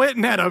 Oh, isn't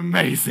that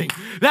amazing?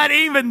 That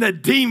even the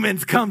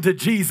demons come to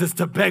Jesus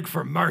to beg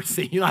for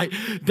mercy. Like,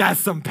 that's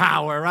some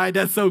power, right?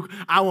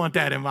 I want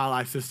that in my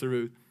life, Sister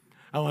Ruth.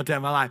 I want that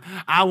in my life.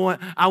 I want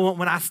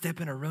when I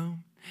step in a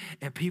room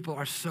and people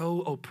are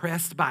so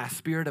oppressed by a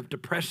spirit of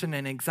depression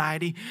and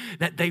anxiety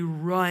that they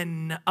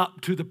run up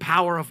to the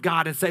power of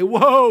God and say,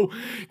 whoa,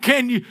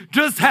 can you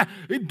just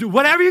do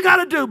whatever you got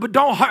to do, but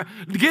don't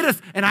get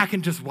us. And I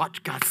can just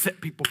watch God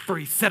set people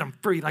free, set them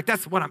free. Like,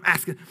 that's what I'm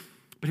asking.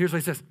 But here's what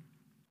he says.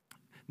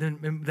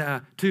 Then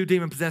the 2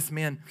 demon-possessed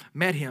men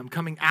met him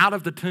coming out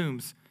of the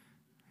tombs.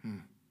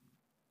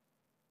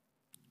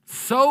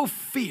 So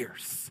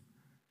fierce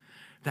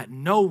that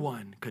no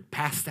one could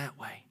pass that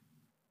way.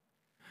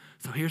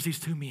 So here's these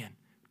 2 men,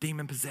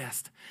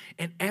 demon-possessed.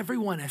 And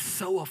everyone is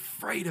so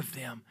afraid of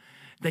them,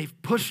 they've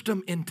pushed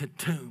them into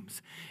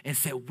tombs and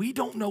said, we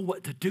don't know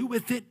what to do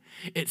with it.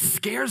 It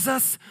scares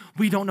us.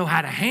 We don't know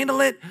how to handle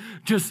it.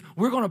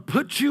 We're going to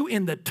put you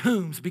in the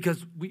tombs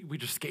because we're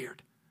just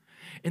scared.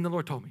 And the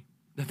Lord told me,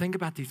 the thing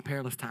about these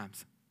perilous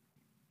times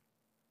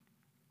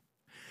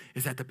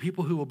is that the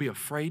people who will be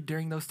afraid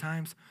during those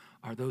times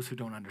are those who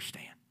don't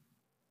understand,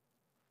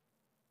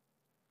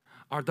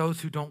 are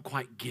those who don't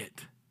quite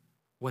get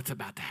what's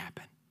about to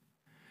happen.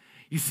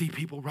 You see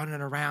people running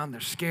around,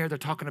 they're scared, they're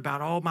talking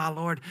about, oh my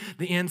Lord,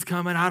 the end's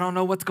coming, I don't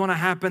know what's going to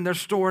happen. They're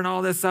storing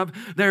all this up,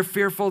 they're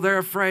fearful, they're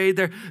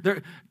afraid.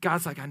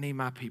 God's like, I need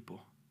my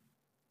people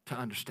to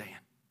understand.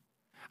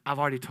 I've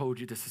already told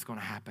you this is going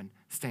to happen.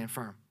 Stand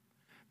firm.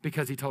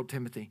 Because he told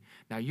Timothy,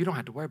 now you don't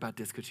have to worry about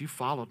this because you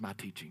followed my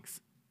teachings.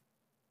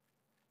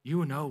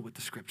 You know what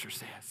the Scripture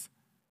says.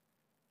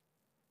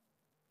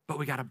 But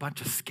we got a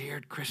bunch of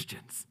scared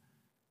Christians.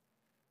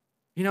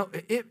 You know,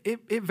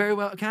 it very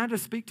well, can I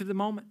just speak to the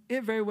moment?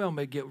 It very well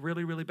may get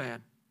really, really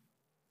bad.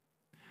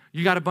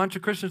 You got a bunch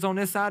of Christians on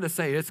this side that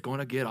say it's going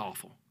to get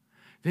awful.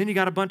 Then you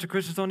got a bunch of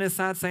Christians on this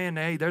side saying,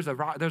 hey, there's a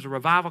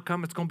revival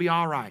coming, it's going to be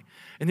all right.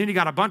 And then you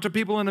got a bunch of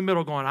people in the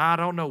middle going, I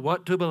don't know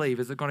what to believe.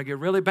 Is it going to get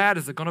really bad?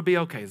 Is it going to be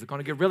okay? Is it going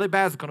to get really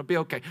bad? Is it going to be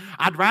okay?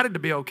 I'd rather it to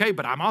be okay,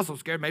 but I'm also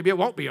scared maybe it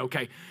won't be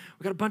okay.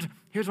 We got a bunch of,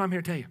 here's what I'm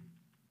here to tell you.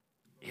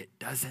 It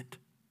doesn't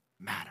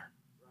matter.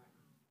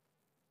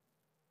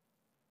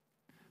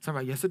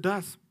 Somebody, yes, it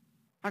does.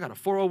 I got a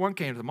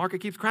 401k and the market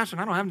keeps crashing.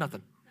 I don't have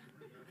nothing.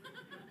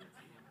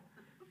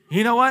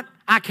 You know what?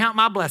 I count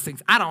my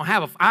blessings.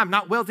 I'm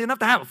not wealthy enough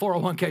to have a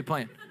 401k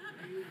plan.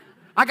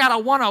 I got a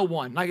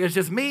 101. Like, it's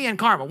just me and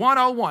Karma.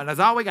 101. That's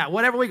all we got.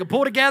 Whatever we can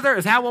pull together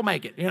is how we'll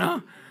make it, you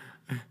know?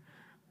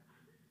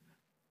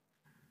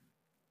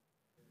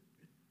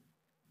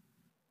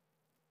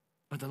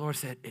 But the Lord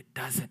said, it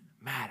doesn't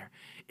matter.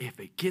 If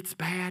it gets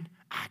bad,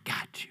 I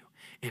got you.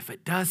 If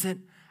it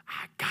doesn't,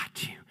 I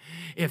got you.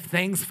 If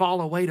things fall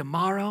away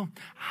tomorrow,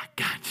 I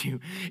got you.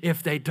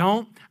 If they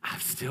don't,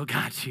 I've still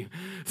got you.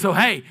 So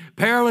hey,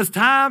 perilous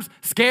times,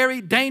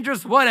 scary,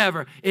 dangerous,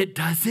 whatever, it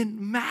doesn't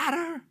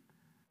matter.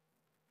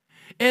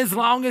 As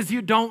long as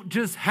you don't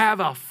just have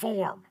a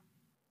form.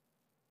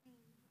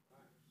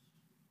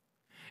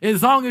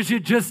 As long as you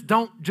just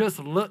don't just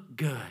look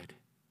good.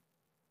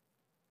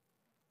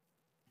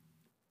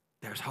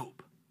 There's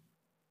hope.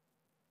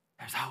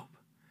 There's hope.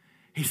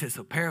 He says,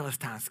 so perilous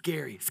times,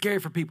 scary. Scary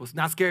for people. It's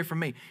not scary for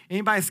me.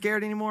 Anybody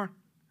scared anymore?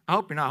 I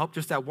hope you're not. I hope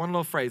just that one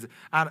little phrase.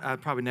 I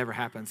probably never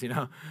happens,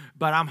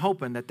 But I'm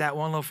hoping that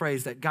one little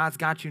phrase, that God's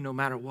got you no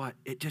matter what,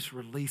 it just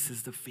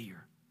releases the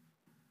fear.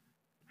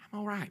 I'm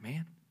all right,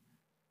 man.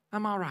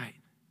 I'm all right.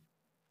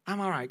 I'm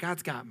all right.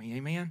 God's got me.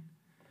 Amen?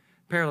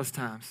 Perilous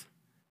times.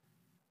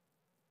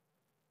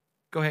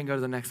 Go ahead and go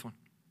to the next one.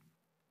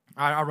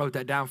 I wrote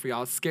that down for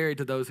y'all. It's scary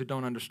to those who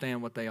don't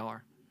understand what they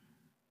are.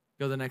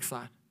 Go to the next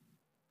slide.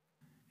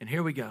 And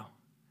here we go.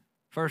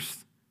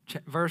 Verse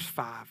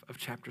 5 of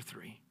chapter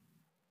 3.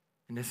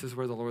 And this is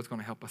where the Lord's going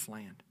to help us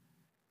land.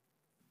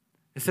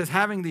 It says,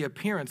 having the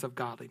appearance of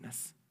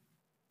godliness,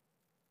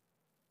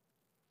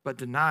 but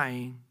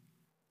denying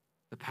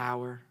the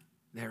power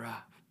thereof.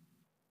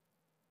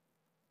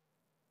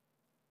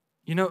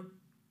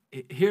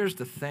 Here's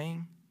the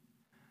thing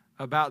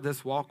about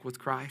this walk with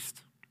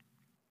Christ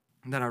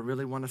that I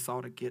really want us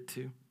all to get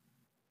to,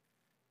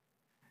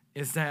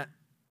 is that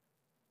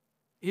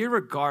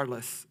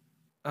irregardless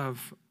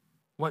of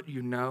what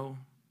you know,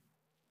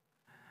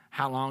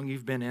 how long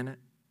you've been in it,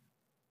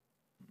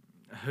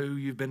 who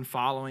you've been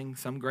following,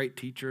 some great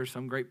teacher,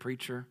 some great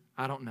preacher,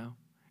 I don't know.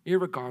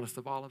 Irregardless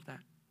of all of that,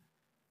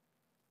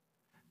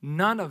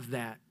 none of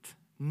that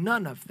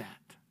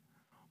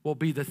will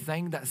be the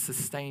thing that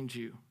sustains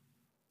you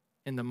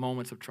in the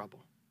moments of trouble.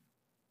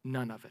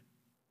 None of it.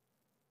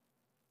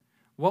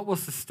 What will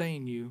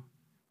sustain you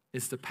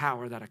is the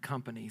power that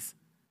accompanies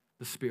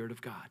the Spirit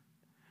of God.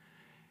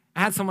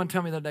 I had someone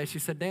tell me the other day, she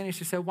said, Danny,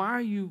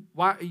 why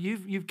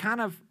you've kind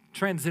of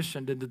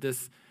transitioned into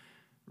this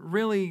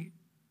really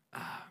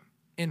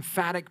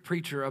emphatic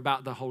preacher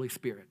about the Holy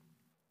Spirit.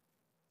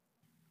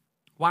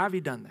 Why have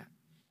you done that?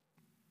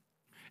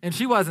 And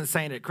she wasn't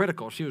saying it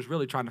critical. She was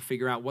really trying to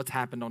figure out what's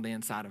happened on the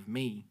inside of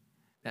me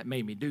that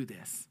made me do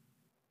this.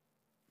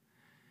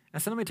 I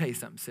said, let me tell you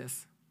something,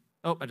 sis.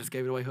 Oh, I just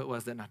gave it away who it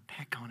was, didn't I?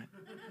 Heck on it.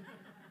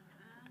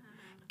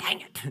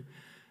 Dang it.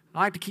 I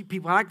like to keep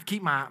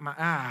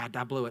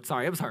I blew it.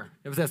 Sorry, it was her.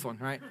 It was this one,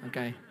 right?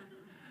 Okay.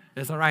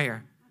 This one right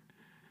here.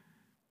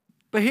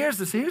 But here's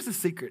the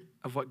secret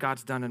of what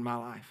God's done in my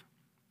life.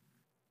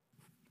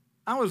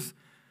 I was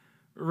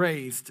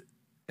raised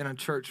in a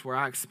church where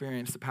I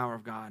experienced the power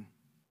of God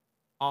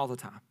all the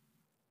time.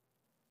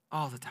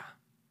 All the time.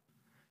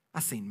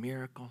 I've seen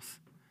miracles.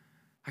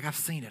 I've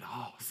seen it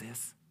all,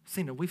 sis.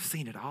 We've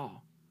seen it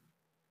all.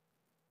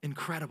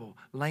 Incredible.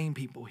 Lame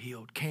people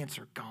healed.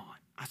 Cancer gone.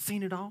 I've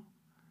seen it all.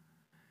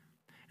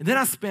 And then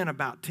I spent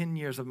about 10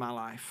 years of my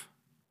life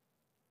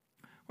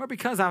where,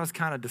 because I was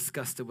kind of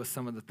disgusted with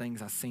some of the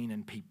things I've seen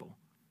in people.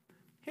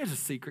 Here's a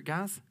secret,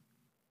 guys.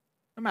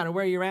 No matter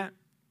where you're at,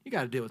 you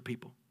got to deal with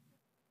people.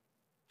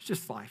 It's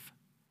just life.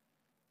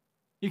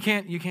 You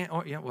can't,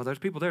 well, there's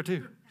people there too.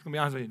 I'm going to be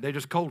honest with you. They're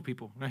just cold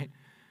people, right?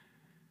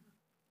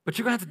 But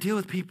you're going to have to deal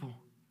with people.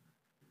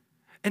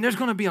 And there's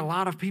going to be a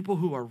lot of people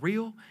who are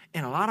real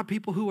and a lot of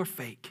people who are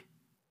fake.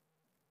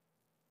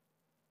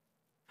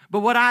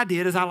 But what I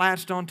did is I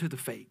latched on to the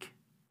fake.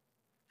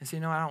 And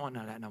said, I don't want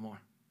none of that no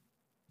more.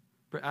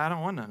 I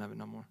don't want none of it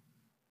no more.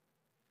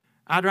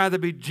 I'd rather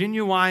be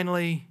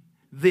genuinely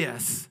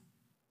this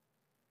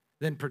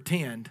than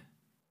pretend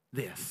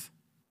this.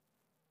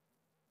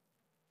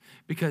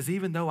 Because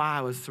even though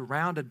I was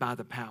surrounded by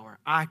the power,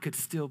 I could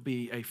still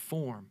be a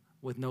form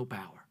with no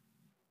power.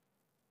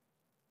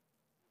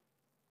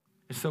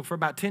 And so for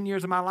about 10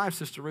 years of my life,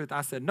 Sister Ruth,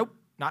 I said, nope,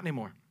 not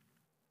anymore.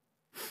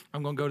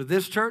 I'm going to go to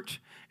this church,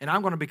 and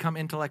I'm going to become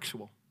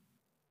intellectual.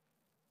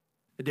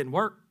 It didn't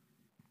work.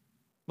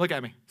 Look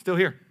at me, still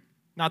here.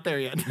 Not there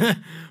yet.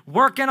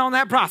 Working on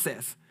that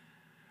process.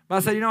 But I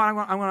said, you know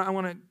what, I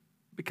want to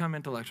become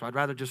intellectual. I'd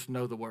rather just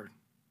know the word.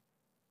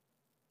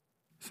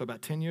 So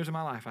about 10 years of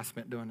my life, I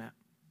spent doing that.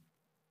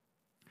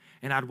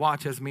 And I'd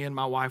watch as me and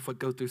my wife would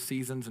go through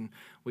seasons, and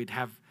we'd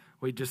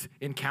just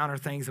encounter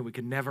things and we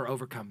could never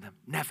overcome them.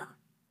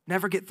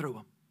 Never get through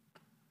them.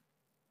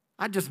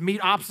 I'd just meet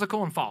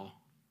obstacle and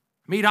fall.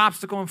 Meet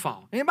obstacle and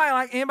fall.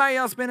 Anybody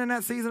else been in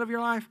that season of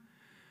your life?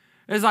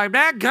 It's like,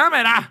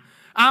 dadgummit,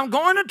 I'm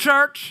going to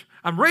church,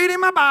 I'm reading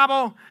my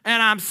Bible,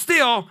 and I'm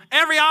still,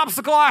 every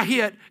obstacle I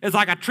hit is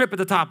like a trip at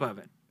the top of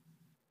it.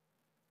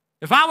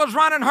 If I was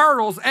running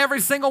hurdles,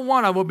 every single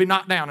one of them would be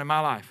knocked down in my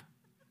life.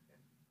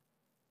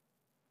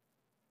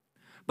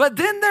 But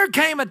then there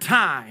came a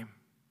time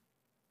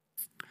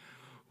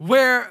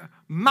where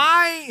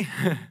my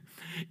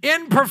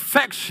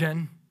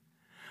imperfection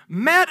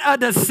met a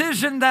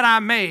decision that I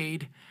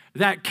made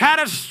that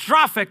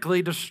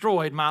catastrophically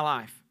destroyed my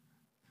life.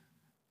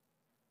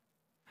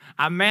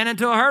 I ran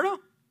into a hurdle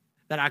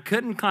that I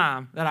couldn't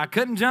climb, that I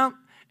couldn't jump,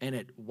 and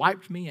it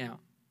wiped me out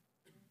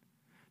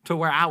to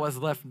where I was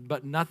left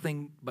but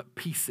nothing but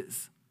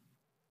pieces,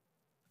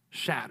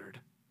 shattered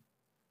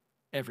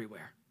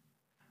everywhere.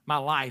 My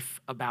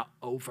life about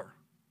over.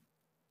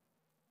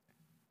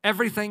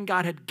 Everything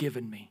God had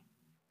given me,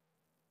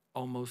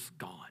 almost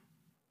gone.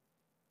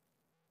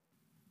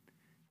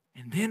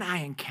 And then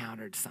I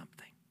encountered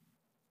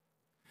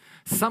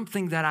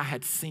something that I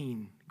had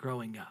seen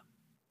growing up,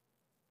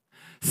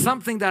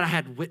 something that I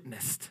had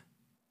witnessed,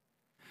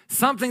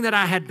 something that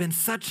I had been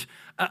such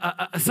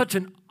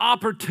an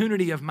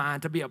opportunity of mine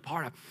to be a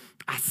part of.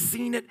 I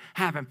seen it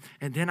happen,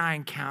 and then I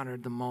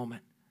encountered the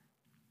moment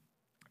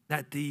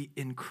that the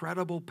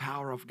incredible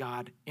power of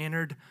God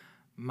entered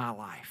my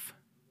life.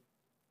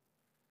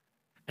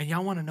 And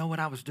y'all want to know what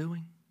I was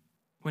doing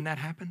when that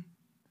happened?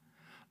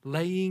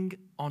 Laying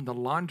on the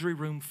laundry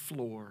room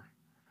floor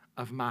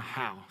of my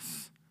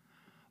house,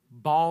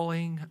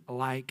 bawling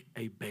like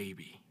a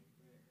baby,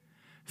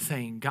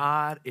 saying,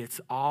 God,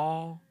 it's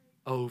all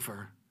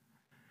over.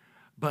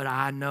 But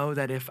I know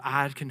that if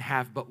I can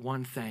have but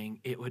one thing,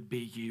 it would be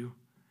you.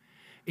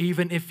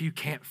 Even if you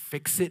can't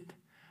fix it,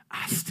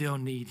 I still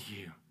need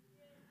you.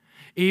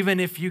 Even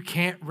if you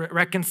can't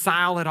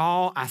reconcile it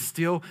all, I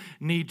still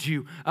need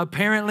you.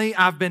 Apparently,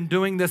 I've been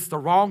doing this the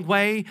wrong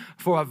way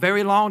for a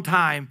very long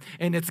time,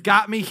 and it's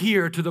got me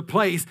here to the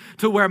place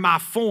to where my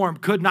form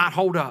could not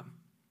hold up,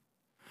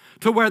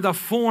 to where the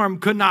form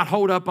could not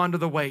hold up under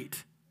the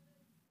weight.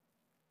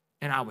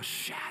 And I was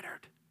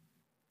shattered.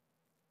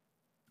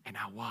 And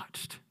I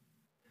watched.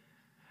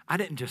 I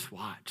didn't just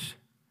watch.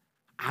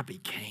 I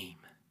became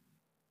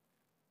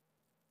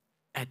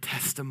a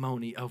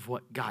testimony of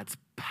what God's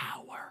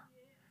power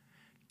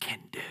can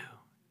do.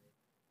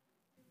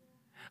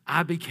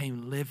 I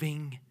became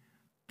living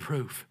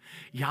proof.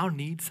 Y'all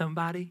need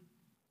somebody?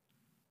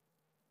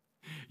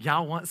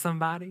 Y'all want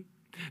somebody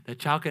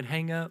that y'all can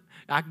hang up?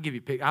 I can give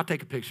you I'll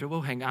take a picture.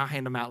 I'll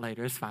hand them out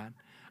later. It's fine.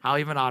 I'll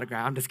even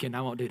autograph. I'm just kidding.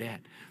 I won't do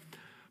that.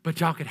 But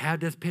y'all could have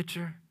this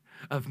picture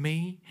of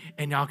me,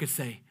 and y'all could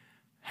say,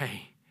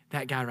 hey,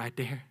 that guy right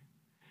there,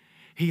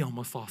 he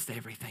almost lost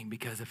everything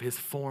because of his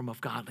form of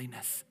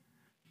godliness.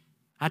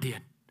 I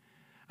did,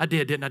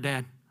 didn't I,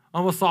 Dad?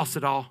 Almost lost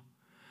it all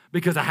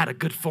because I had a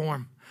good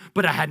form,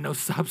 but I had no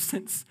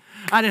substance.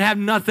 I didn't have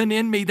nothing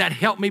in me that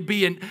helped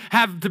me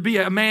have to be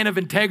a man of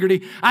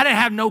integrity. I didn't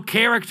have no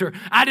character.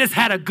 I just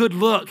had a good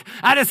look.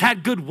 I just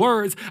had good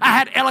words. I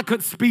had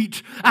eloquent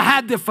speech. I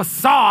had the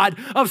facade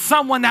of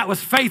someone that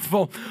was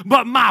faithful,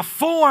 but my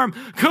form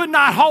could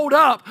not hold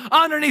up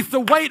underneath the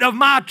weight of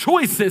my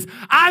choices.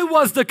 I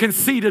was the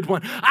conceited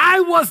one. I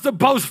was the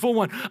boastful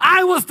one.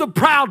 I was the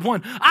proud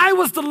one. I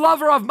was the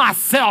lover of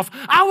myself.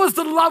 I was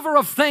the lover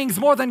of things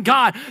more than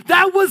God.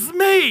 That was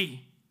me.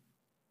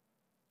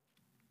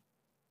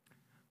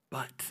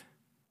 But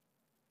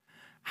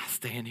I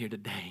stand here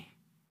today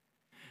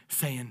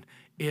saying,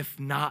 if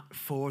not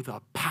for the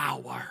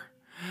power,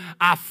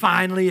 I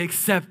finally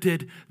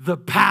accepted the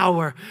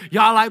power.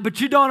 Y'all like,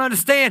 but you don't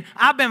understand.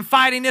 I've been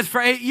fighting this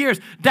for 8 years.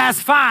 That's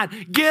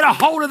fine. Get a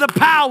hold of the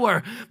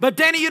power. But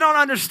Danny, you don't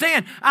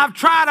understand. I've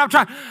tried.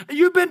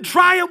 You've been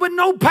trying with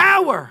no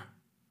power.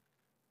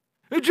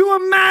 Could you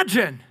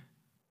imagine?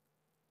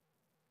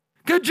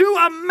 Could you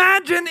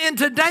imagine in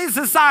today's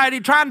society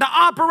trying to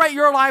operate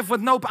your life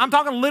with I'm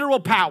talking literal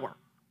power.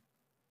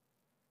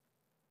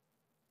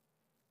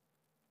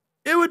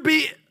 It would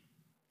be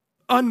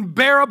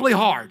unbearably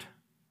hard.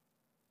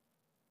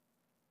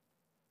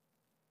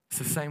 It's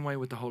the same way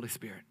with the Holy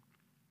Spirit.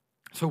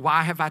 So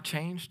why have I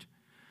changed?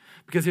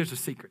 Because here's the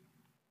secret.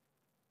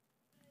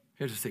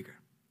 Here's the secret.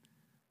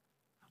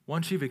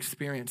 Once you've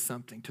experienced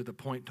something to the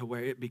point to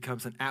where it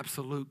becomes an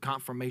absolute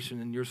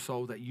confirmation in your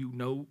soul that you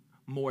no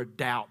more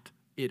doubt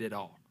it at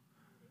all,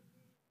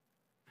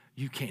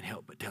 you can't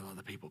help but tell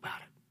other people about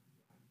it.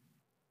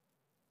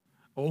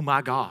 Oh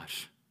my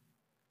gosh.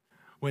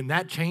 When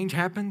that change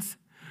happens,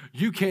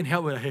 you can't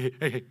help but,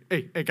 hey,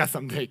 got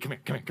something. Hey, come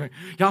here.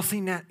 Y'all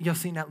seen that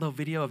little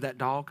video of that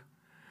dog?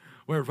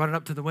 Where it's running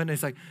up to the window,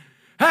 he's like,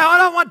 hey, I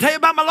don't want to tell you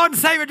about my Lord and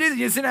Savior Jesus.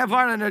 You see that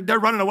part? And they're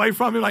running away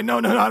from him. Like, no,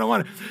 I don't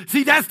want to.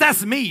 See,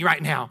 that's me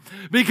right now.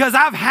 Because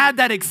I've had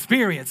that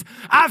experience.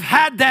 I've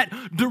had that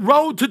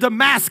road to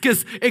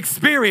Damascus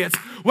experience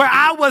where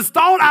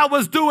thought I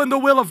was doing the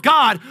will of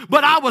God,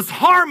 but I was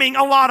harming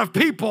a lot of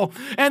people.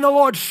 And the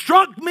Lord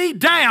struck me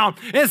down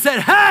and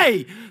said,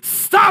 hey,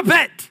 stop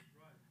it.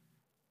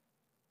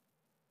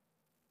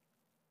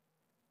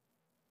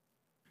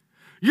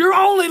 You're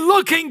only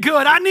looking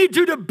good. I need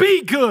you to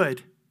be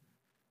good.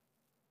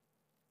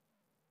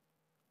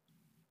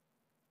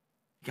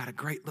 You got a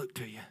great look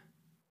to you.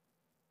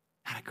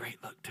 Had a great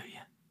look to you.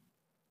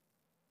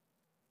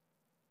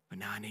 But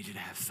now I need you to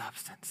have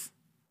substance.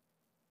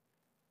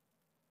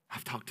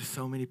 I've talked to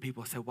so many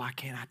people who say, why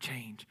can't I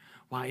change?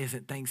 Why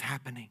isn't things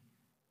happening?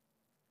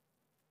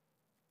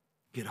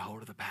 Get a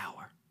hold of the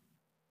power.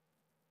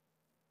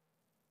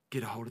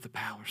 Get a hold of the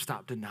power.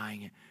 Stop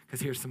denying it.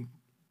 Because here's some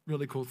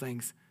really cool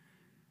things.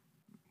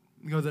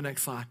 Go to the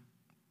next slide.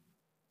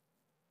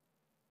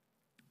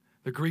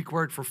 The Greek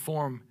word for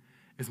form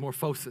is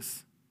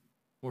morphosis.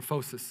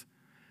 Morphosis.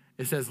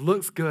 It says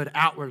looks good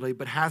outwardly,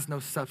 but has no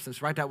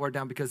substance. Write that word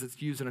down because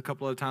it's used in a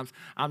couple other times.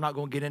 I'm not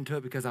going to get into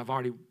it because I've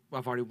already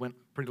went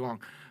pretty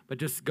long. But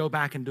just go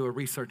back and do a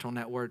research on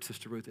that word,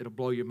 Sister Ruth. It'll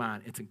blow your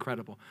mind. It's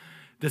incredible.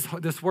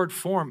 This word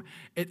form,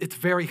 it's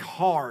very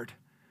hard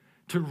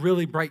to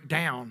really break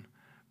down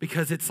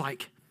because it's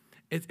like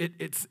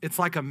it's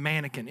like a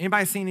mannequin.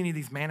 Anybody seen any of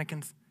these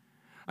mannequins?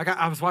 Like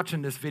I was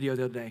watching this video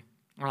the other day.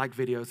 I like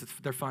videos.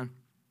 They're fun.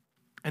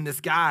 And this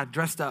guy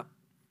dressed up,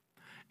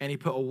 and he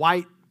put a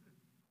white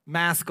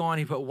mask on,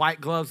 he put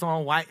white gloves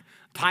on, white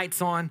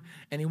tights on,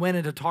 and he went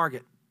into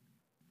Target.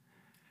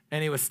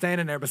 And he was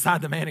standing there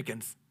beside the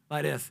mannequins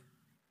like this.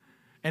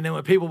 And then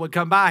when people would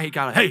come by, he'd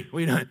kind of, hey, what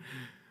are you doing?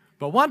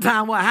 But one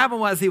time what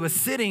happened was he was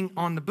sitting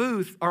on the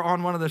booth or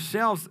on one of the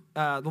shelves,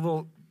 the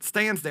little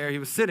stands there. He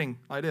was sitting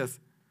like this.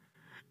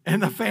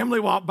 And the family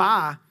walked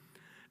by,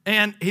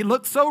 and he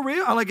looked so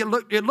real, like it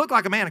looked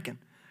like a mannequin.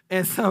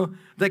 And so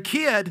the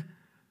kid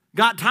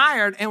got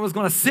tired and was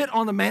going to sit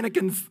on the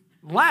mannequin's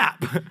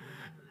lap.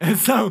 And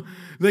so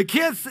the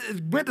kids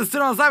went to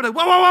sit on the side, like,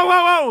 whoa, whoa, whoa,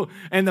 whoa, whoa.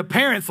 And the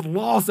parents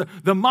lost it.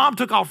 The mom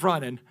took off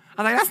running.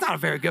 I'm like, that's not a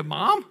very good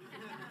mom.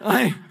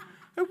 Like,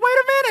 wait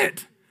a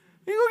minute.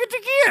 You go get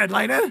your kid.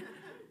 Like that.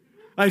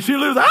 Like she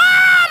loses,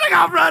 take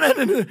off running.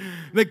 And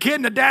the kid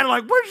and the dad are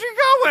like, where's she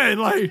going?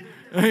 Like,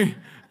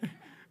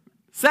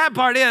 sad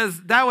part is,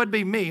 that would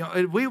be me.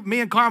 Me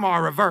and Karma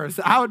are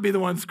reversed. I would be the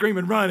one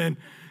screaming, running.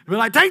 Be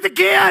like, take the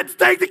kids.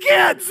 Leave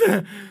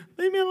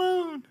me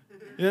alone.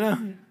 You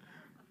know?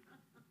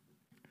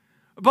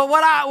 But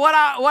what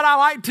I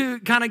like to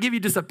kind of give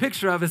you just a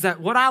picture of is that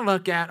what I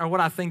look at or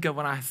what I think of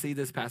when I see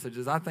this passage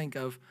is I think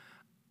of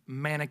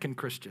mannequin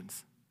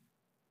Christians.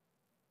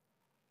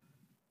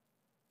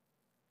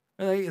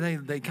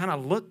 They kind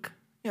of look,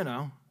 you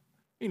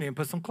need to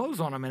put some clothes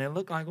on them and they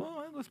look like,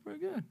 well, that looks pretty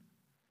good.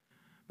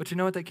 But you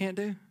know what they can't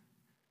do?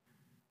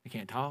 They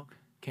can't talk,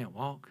 can't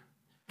walk,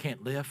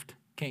 can't lift,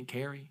 can't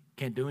carry,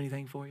 can't do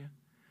anything for you.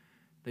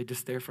 They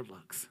just there for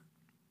looks.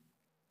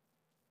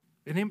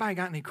 Has anybody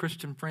got any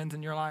Christian friends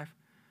in your life?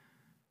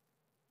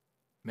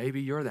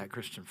 Maybe you're that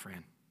Christian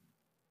friend.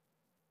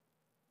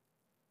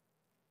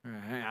 All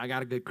right, I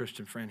got a good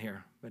Christian friend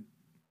here, but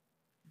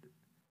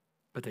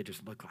they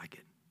just look like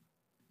it.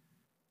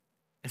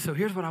 And so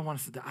here's what I want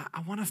us to do.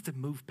 I want us to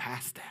move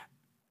past that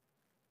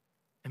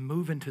and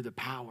move into the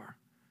power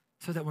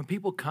so that when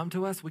people come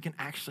to us, we can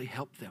actually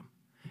help them.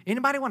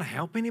 Anybody want to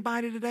help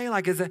anybody today?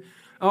 Like, is it,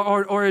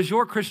 or is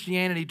your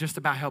Christianity just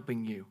about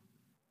helping you?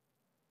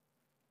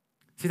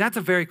 See, that's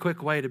a very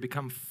quick way to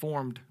become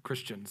formed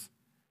Christians,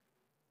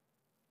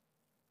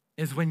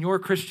 is when your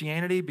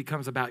Christianity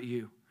becomes about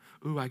you.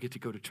 Ooh, I get to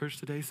go to church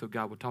today so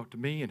God will talk to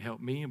me and help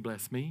me and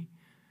bless me.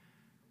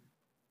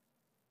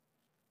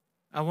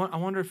 I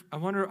wonder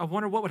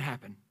what would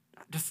happen.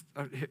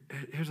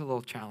 Here's a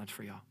little challenge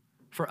for y'all,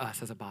 for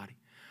us as a body.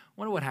 I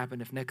wonder what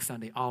happened if next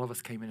Sunday all of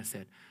us came in and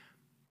said,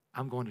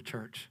 I'm going to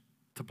church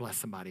to bless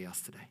somebody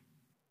else today.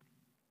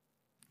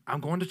 I'm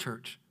going to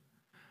church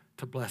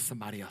to bless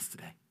somebody else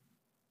today.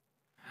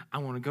 I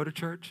want to go to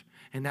church,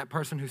 and that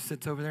person who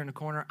sits over there in the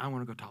corner, I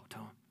want to go talk to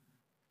them.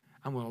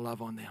 I want to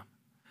love on them.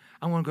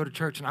 I want to go to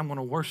church, and I'm going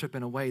to worship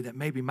in a way that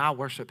maybe my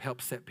worship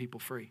helps set people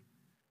free.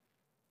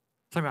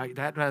 Somebody like,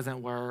 that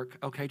doesn't work.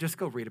 Okay, just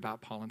go read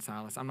about Paul and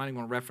Silas. I'm not even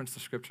going to reference the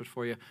scriptures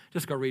for you.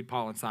 Just go read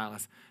Paul and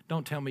Silas.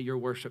 Don't tell me your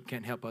worship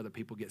can't help other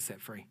people get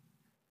set free.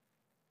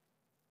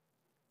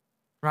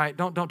 Right?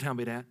 Don't tell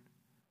me that.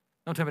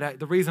 Don't tell me that.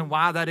 The reason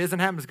why that isn't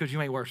happening is because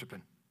you ain't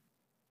worshiping.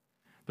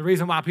 The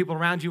reason why people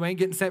around you ain't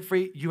getting set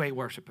free, you ain't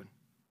worshiping.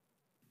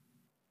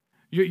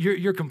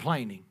 You're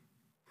complaining.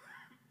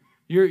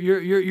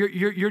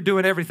 You're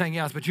doing everything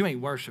else, but you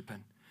ain't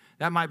worshiping.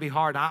 That might be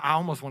hard. I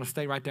almost want to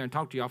stay right there and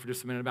talk to y'all for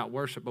just a minute about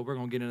worship, but we're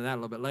going to get into that a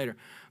little bit later.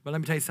 But let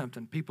me tell you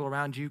something. People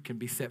around you can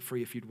be set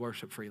free if you'd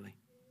worship freely.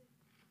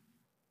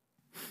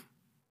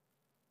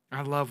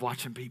 I love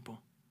watching people.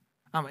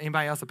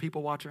 Anybody else a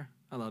people watcher?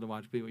 I love to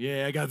watch people.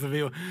 Yeah, I got some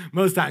people.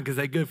 Most time because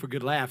they're good for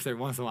good laughs every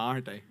once in a while,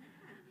 aren't they?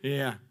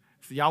 Yeah.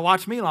 So y'all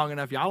watch me long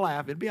enough, y'all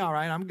laugh. It'll be all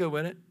right. I'm good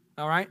with it.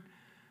 All right?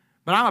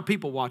 But I'm a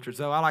people watcher,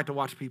 so I like to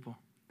watch people.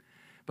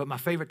 But my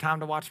favorite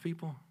time to watch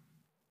people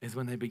is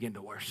when they begin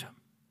to worship.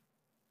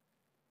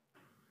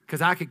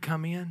 Because I could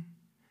come in,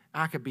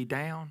 I could be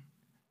down.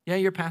 Yeah,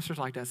 your pastor's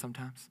like that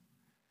sometimes.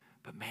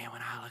 But man,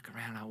 when I look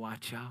around, I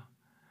watch y'all.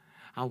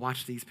 I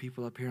watch these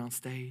people up here on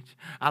stage.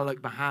 I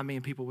look behind me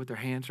and people with their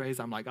hands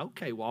raised. I'm like,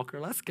 okay, Walker,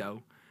 let's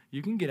go.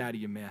 You can get out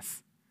of your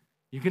mess.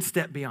 You can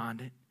step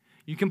beyond it.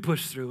 You can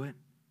push through it.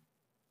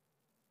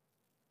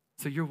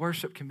 So your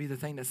worship can be the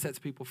thing that sets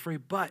people free,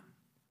 but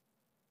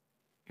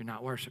you're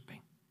not worshiping.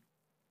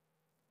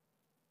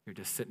 You're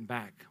just sitting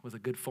back with a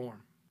good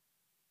form.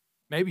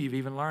 Maybe you've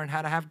even learned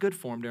how to have good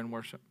form during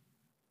worship.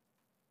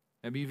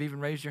 Maybe you've even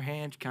raised your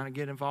hand, you kind of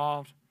get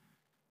involved,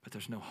 but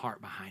there's no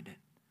heart behind it.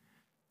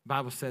 The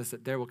Bible says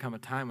that there will come a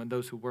time when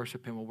those who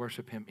worship him will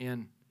worship him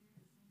in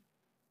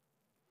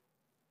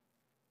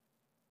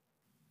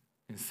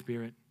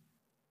spirit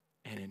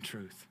and in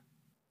truth.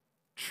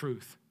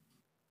 truth.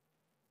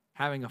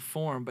 Having a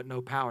form but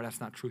no power, that's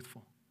not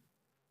truthful.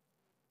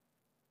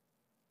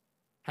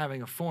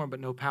 Having a form but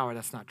no power,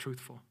 that's not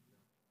truthful.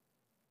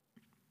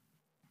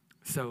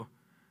 So,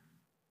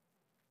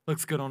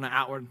 looks good on the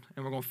outward,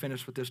 and we're going to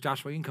finish with this.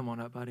 Joshua, you can come on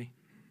up, buddy.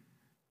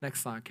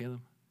 Next slide,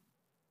 Caleb.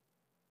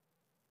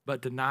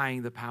 But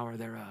denying the power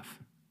thereof.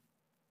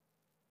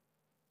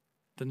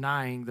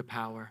 Denying the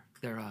power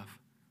thereof.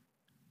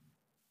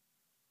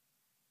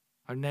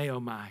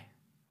 Arneomai.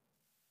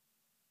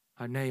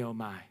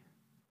 Arneomai.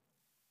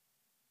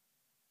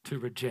 To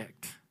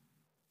reject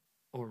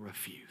or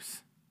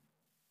refuse.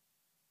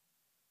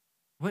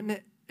 Wouldn't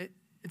it?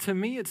 To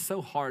me, it's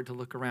so hard to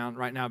look around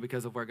right now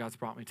because of where God's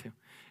brought me to.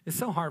 It's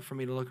so hard for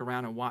me to look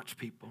around and watch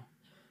people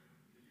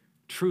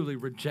truly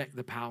reject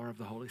the power of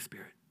the Holy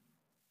Spirit.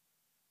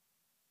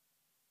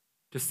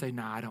 Just say,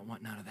 nah, I don't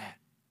want none of that.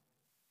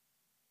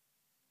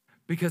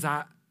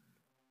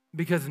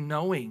 Because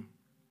knowing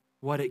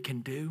what it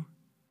can do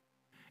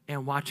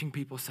and watching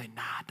people say,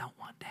 nah, I don't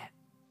want that,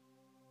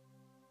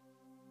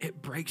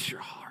 it breaks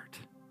your heart.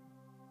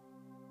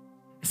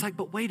 It's like,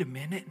 but wait a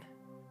minute.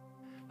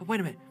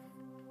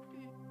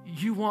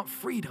 You want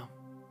freedom.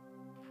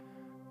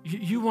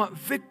 You want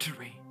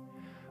victory.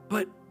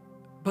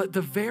 But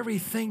the very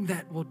thing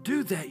that will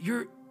do that,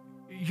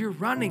 you're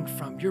running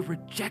from. You're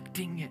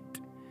rejecting it.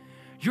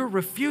 You're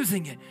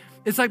refusing it.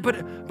 It's like,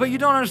 but you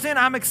don't understand.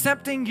 I'm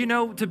accepting,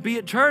 to be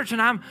at church,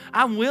 and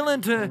I'm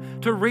willing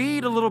to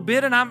read a little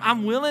bit, and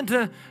I'm willing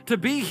to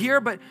be here.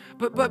 But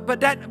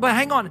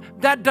hang on,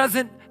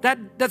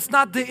 that's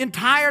not the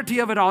entirety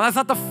of it all. That's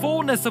not the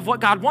fullness of what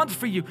God wants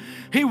for you.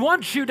 He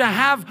wants you to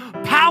have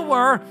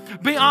power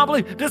beyond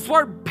belief. This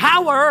word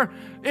power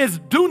is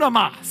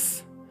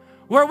dunamis,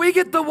 where we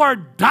get the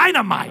word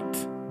dynamite.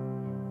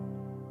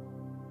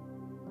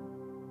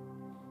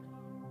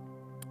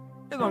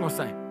 Here's what I'm going to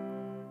say.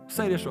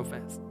 Say this real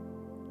fast.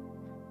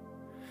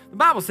 The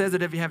Bible says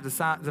that if you have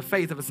the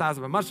faith of the size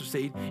of a mustard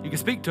seed, you can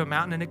speak to a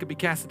mountain and it could be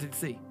cast into the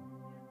sea.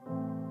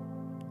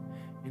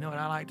 You know what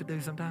I like to do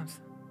sometimes?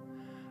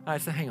 I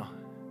say, hang on.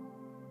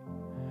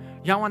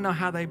 Y'all want to know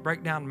how they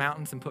break down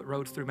mountains and put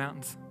roads through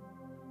mountains?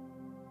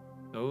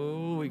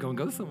 Oh, we're going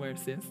to go somewhere,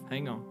 sis.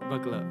 Hang on.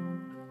 Buckle up.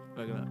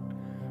 Buckle up.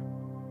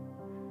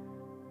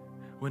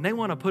 When they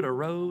want to put a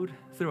road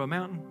through a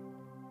mountain,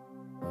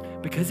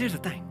 because here's the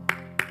thing.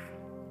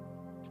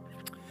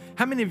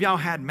 How many of y'all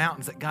had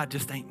mountains that God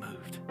just ain't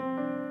moved?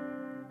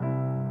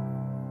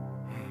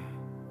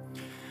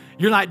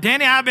 You're like,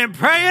 Danny, I've been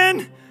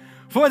praying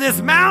for this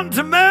mountain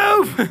to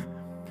move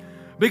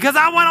because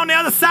I went on the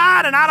other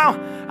side and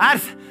I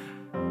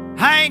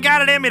ain't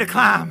got it in me to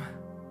climb.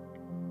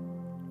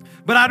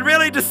 But I'd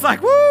really just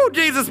like, woo,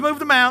 Jesus moved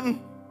the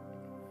mountain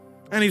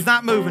and he's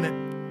not moving it.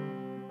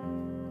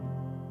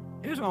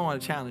 Here's what I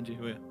want to challenge you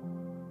with.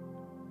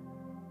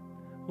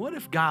 What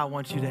if God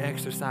wants you to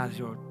exercise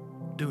your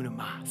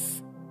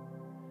dunamis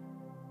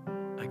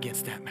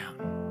against that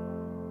mountain?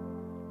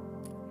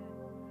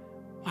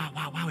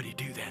 Why would he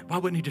do that? Why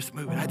wouldn't he just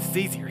move it? It's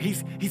easier.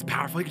 He's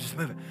powerful. He can just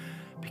move it.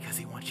 Because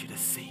he wants you to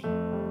see.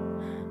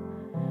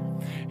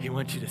 He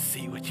wants you to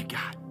see what you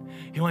got.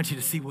 He wants you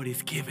to see what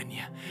he's given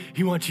you.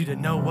 He wants you to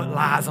know what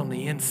lies on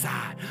the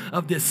inside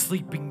of this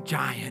sleeping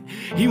giant.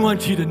 He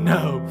wants you to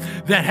know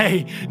that,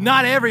 hey,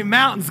 not every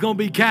mountain's going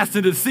to be cast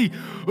into the sea,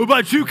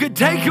 but you can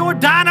take your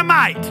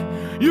dynamite.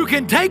 You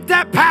can take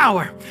that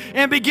power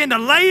and begin to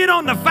lay it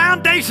on the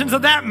foundations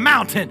of that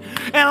mountain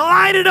and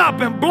light it up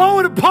and blow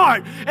it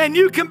apart. And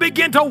you can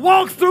begin to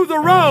walk through the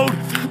road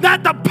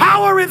that the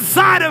power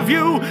inside of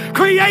you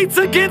creates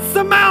against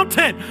the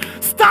mountain.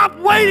 Stop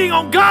waiting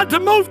on God to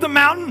move the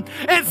mountain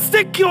and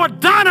stick your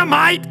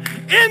dynamite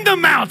in the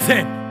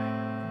mountain.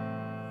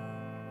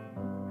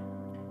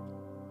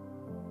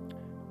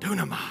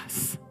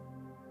 Dunamis.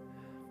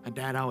 My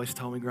dad always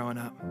told me growing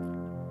up,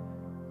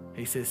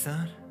 he said,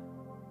 son,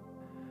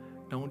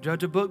 don't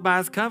judge a book by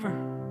its cover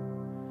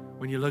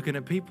when you're looking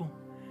at people.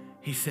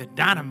 He said,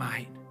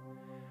 dynamite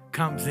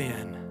comes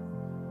in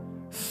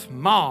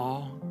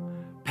small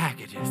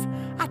packages.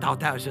 I thought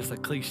that was just a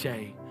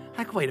cliche.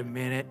 Like, wait a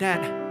minute,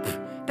 Dad,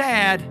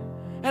 that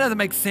doesn't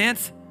make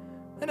sense.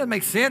 That doesn't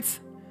make sense.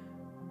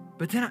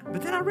 But then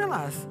I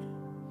realized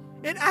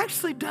it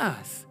actually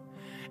does.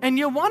 And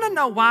you want to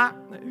know why?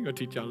 I'm going to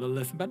teach y'all a little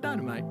lesson about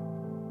dynamite.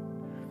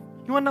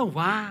 You want to know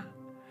why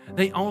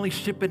they only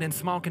ship it in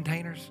small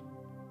containers?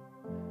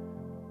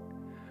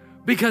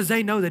 Because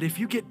they know that if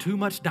you get too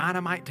much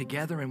dynamite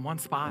together in one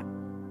spot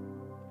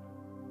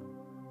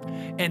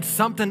and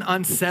something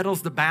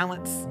unsettles the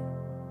balance,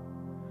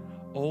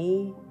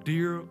 oh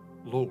dear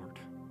Lord.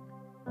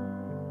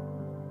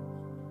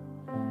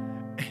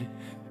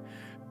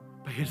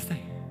 But here's the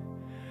thing.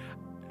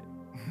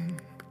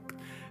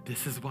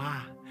 This is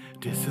why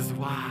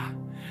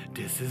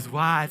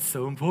it's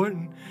so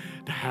important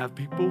to have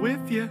people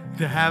with you,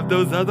 to have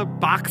those other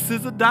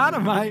boxes of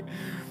dynamite,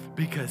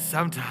 because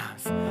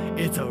sometimes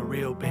it's a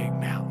real big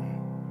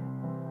mountain.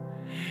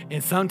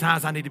 And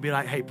sometimes I need to be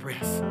like, hey,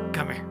 Pris,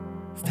 come here,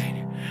 stand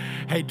here.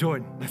 Hey,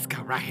 Jordan, let's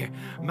go right here.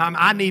 Mom,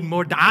 I need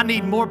more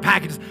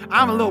packages.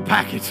 I'm a little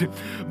package.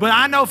 But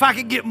I know if I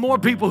could get more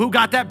people who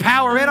got that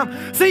power in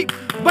them. See,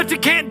 but you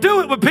can't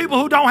do it with people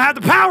who don't have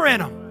the power in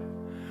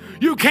them.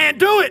 You can't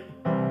do it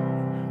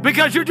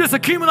because you're just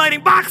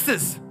accumulating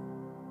boxes,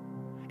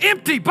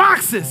 empty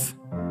boxes.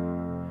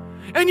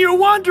 And you're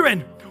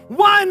wondering,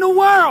 why in the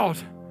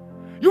world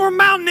your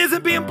mountain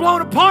isn't being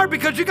blown apart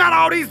because you got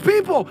all these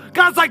people.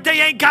 God's like, they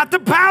ain't got the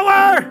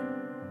power.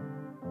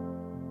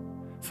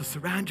 So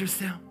surround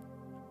yourself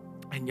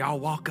and y'all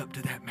walk up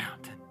to that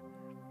mountain.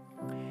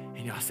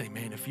 And y'all say,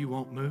 man, if you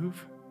won't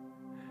move,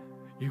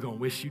 you're going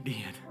to wish you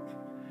did.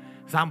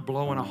 Because I'm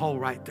blowing a hole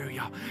right through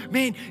y'all.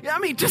 Man, I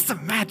mean, just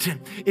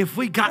imagine if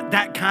we got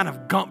that kind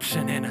of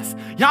gumption in us.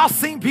 Y'all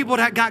seen people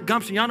that got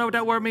gumption. Y'all know what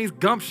that word means?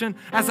 Gumption.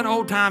 That's an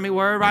old-timey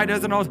word, right?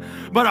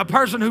 But a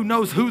person who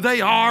knows who they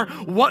are,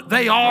 what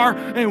they are,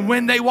 and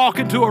when they walk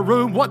into a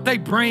room, what they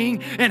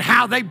bring and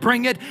how they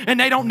bring it. And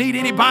they don't need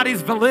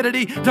anybody's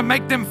validity to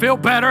make them feel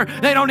better.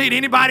 They don't need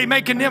anybody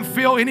making them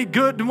feel any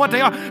good than what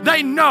they are.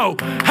 They know,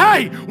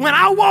 hey, when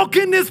I walk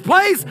in this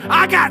place,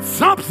 I got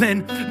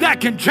something that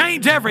can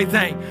change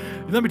everything.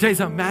 Let me tell you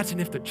something. Imagine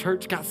if the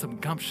church got some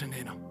gumption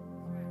in them.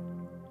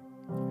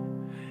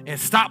 And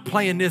stop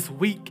playing this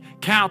weak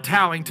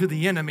kowtowing to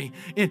the enemy.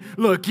 And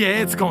look,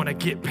 yeah, it's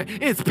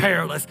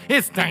perilous.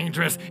 It's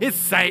dangerous. It's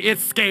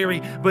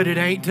scary. But it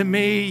ain't to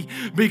me,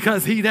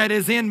 because he that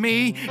is in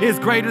me is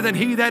greater than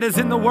he that is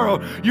in the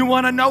world. You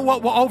want to know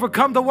what will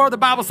overcome the world? The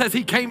Bible says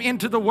he came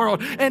into the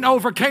world and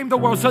overcame the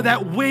world so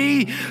that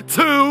we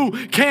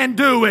too can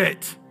do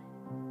it.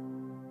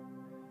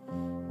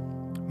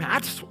 Man, I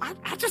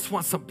just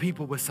want some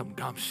people with some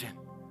gumption.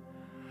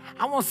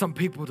 I want some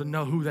people to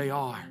know who they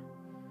are.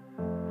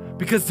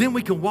 Because then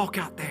we can walk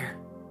out there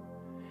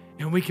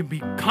and we can be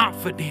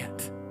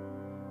confident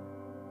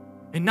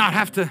and not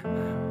have to,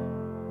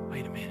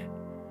 wait a minute,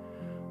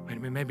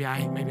 maybe I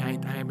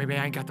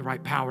ain't got the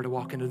right power to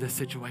walk into this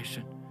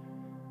situation.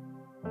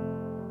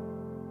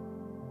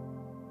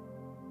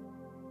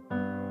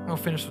 I'm gonna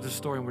finish with this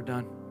story and we're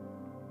done.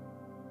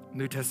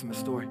 New Testament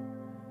story.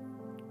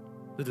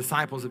 The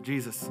disciples of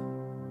Jesus.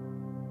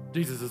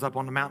 Jesus is up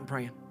on the mountain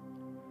praying.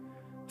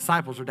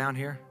 Disciples are down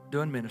here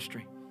doing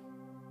ministry.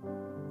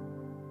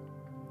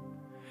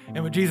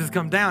 And when Jesus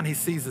comes down, he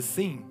sees a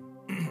scene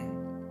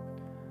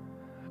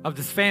of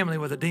this family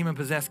with a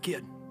demon-possessed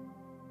kid.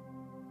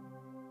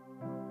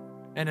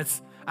 And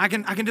I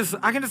can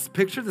just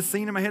picture the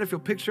scene in my head if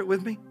you'll picture it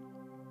with me.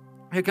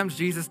 Here comes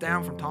Jesus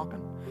down from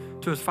talking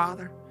to his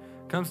Father,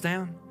 comes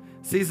down,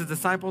 sees the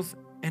disciples,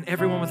 and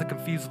everyone with a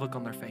confused look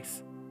on their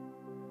face.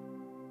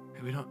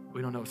 We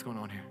don't know what's going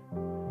on here.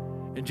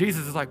 And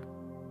Jesus is like,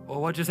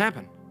 well, what just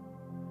happened?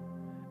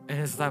 And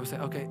his disciples say,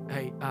 okay,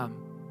 hey,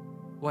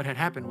 what had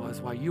happened was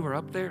while you were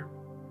up there,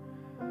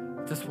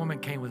 this woman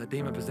came with a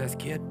demon-possessed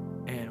kid,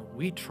 and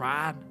we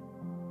tried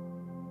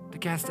to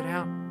cast it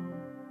out.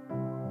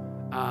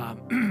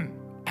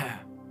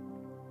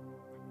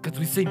 Because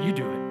we seen you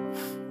do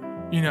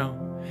it,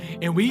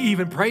 and we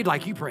even prayed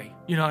like you pray.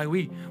 Like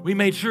we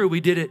made sure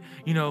we did it,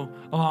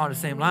 along the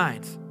same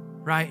lines,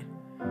 right?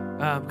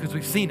 Because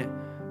we've seen it,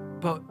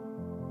 but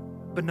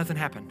nothing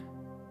happened.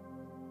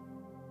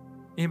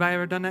 Anybody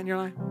ever done that in your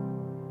life?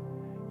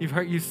 You've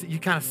heard, you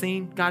kind of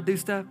seen God do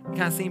stuff. You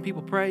kind of seen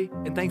people pray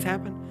and things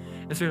happen.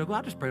 And so you're like, well,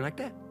 I'll just pray like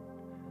that.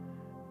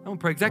 I'm going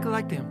to pray exactly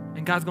like them,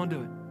 and God's going to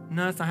do it.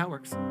 No, that's not how it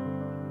works.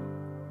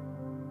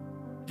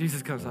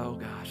 Jesus goes, oh,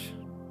 gosh.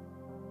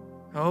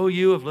 Oh,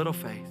 you of little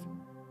faith.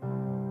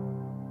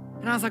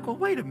 And I was like, well,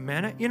 wait a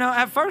minute.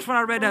 At first when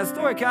I read that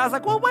story, I was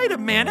like, well, wait a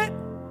minute.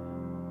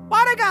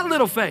 Why they got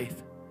little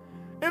faith?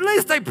 At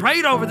least they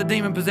prayed over the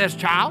demon-possessed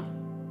child.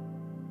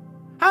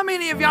 How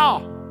many of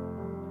y'all,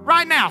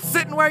 right now,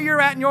 sitting where you're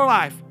at in your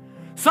life,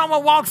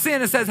 someone walks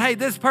in and says, hey,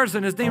 this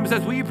person is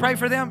demon-possessed. Will you pray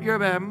for them? You're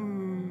about,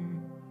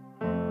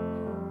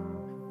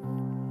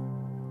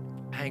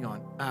 hang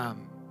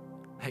on.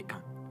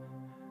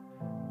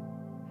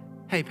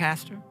 Hey,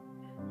 Pastor.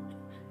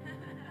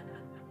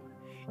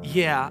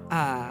 Yeah,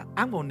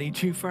 I'm going to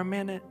need you for a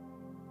minute.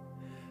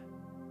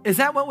 Is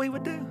that what we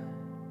would do?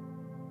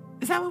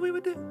 Is that what we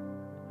would do?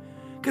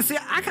 Because, see,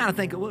 I kind of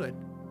think it would.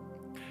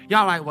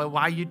 Y'all like, well,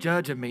 why are you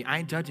judging me? I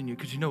ain't judging you,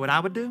 because you know what I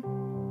would do?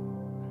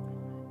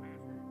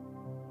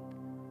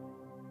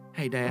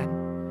 Hey, Dad.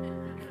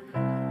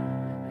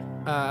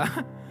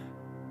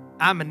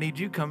 I'm going to need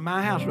you to come to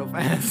my house real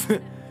fast.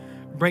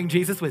 Bring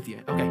Jesus with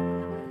you. Okay.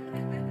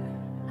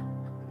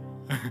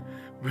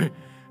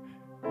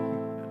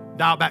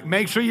 Dial back.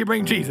 Make sure you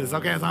bring Jesus.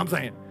 Okay, that's what I'm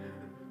saying.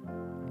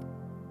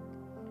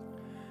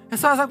 And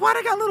so I was like, why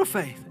they got little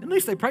faith? At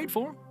least they prayed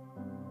for him.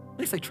 At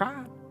least they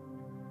tried.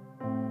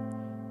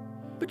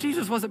 But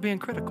Jesus wasn't being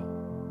critical.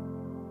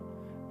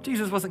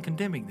 Jesus wasn't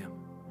condemning them.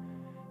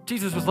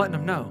 Jesus was letting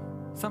them know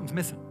something's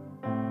missing.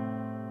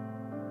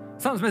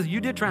 Something's missing.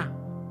 You did try,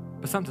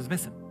 but something's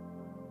missing.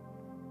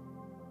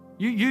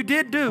 You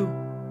did do,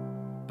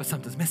 but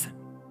something's missing.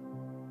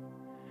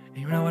 And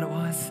you know what it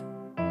was?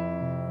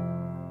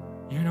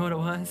 You know what it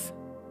was?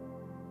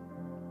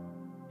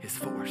 his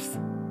force.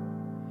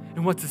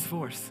 And what's his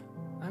force?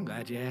 I'm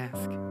glad you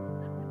asked.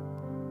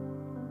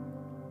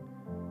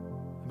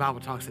 The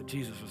Bible talks that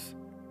Jesus was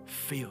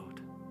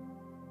filled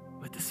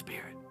with the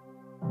Spirit.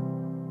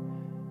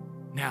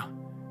 Now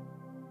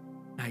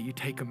you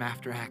take them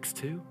after Acts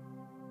 2.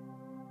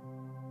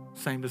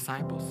 Same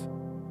disciples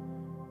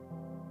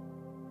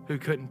who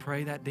couldn't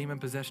pray that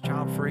demon-possessed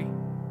child free.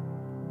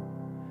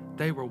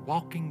 They were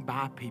walking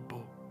by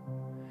people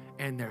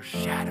and their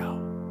shadow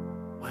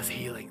was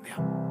healing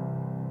them.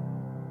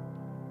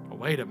 Oh,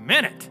 wait a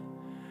minute.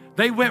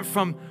 They went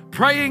from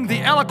praying the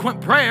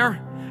eloquent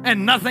prayer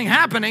and nothing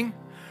happening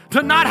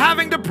to not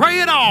having to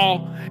pray at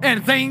all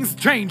and things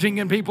changing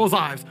in people's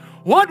lives.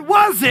 What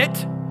was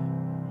it?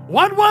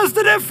 What was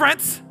the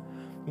difference?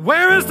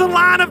 Where is the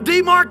line of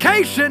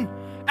demarcation?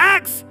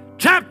 Acts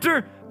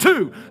chapter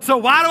 2. So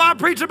why do I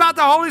preach about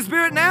the Holy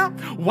Spirit now?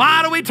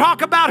 Why do we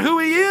talk about who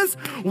He is?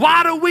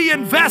 Why do we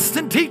invest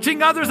in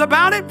teaching others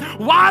about it?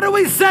 Why do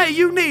we say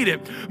you need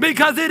it?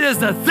 Because it is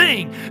the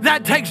thing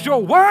that takes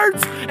your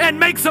words and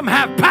makes them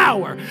have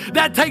power.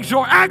 That takes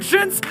your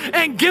actions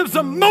and gives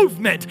them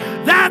movement.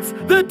 That's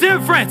the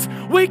difference.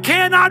 We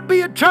cannot be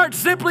a church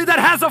simply that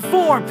has a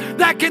form,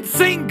 that can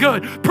sing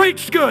good,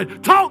 preach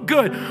good, talk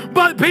good,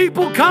 but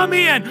people come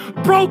in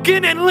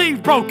broken and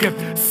leave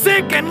broken,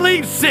 sick and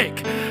leave sick,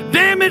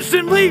 damaged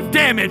and leave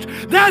damaged.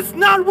 That's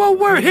not what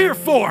we're here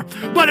for.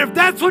 But if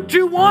that's what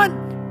you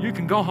want, you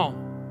can go home.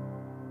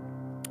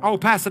 Oh,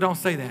 Pastor, don't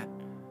say that.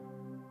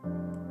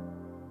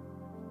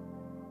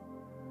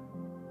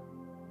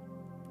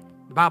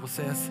 The Bible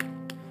says,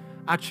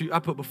 I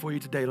put before you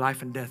today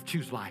life and death.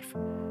 Choose life.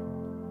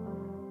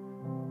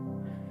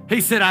 He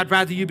said, I'd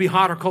rather you be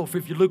hot or cold, for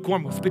if you're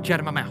lukewarm, we'll spit you out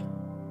of my mouth.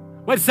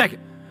 Wait a second.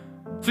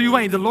 So you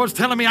ain't, the Lord's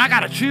telling me I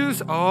got to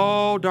choose?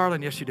 Oh,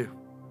 darling, yes, you do.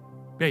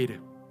 Yeah, you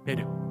do. Yeah, you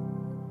do.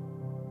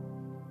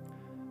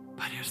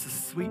 But here's the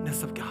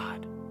sweetness of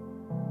God.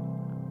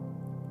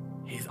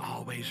 He's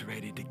always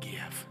ready to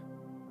give.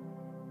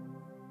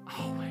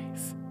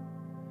 Always.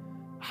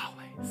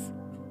 Always.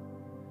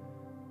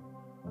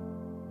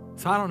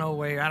 So I don't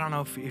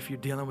know if you're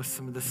dealing with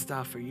some of this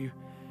stuff or you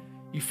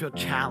feel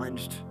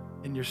challenged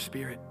in your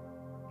spirit.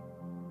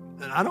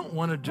 And I don't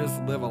want to just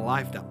live a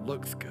life that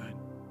looks good.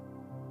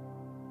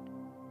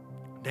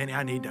 Danny,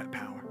 I need that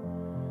power.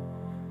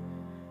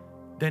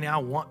 Danny, I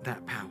want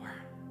that power.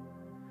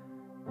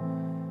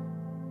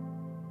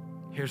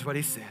 Here's what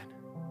he said.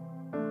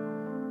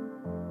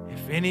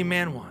 If any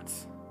man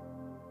wants,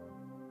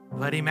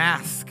 let him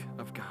ask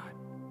of God,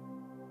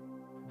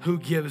 who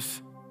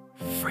gives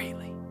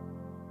freely.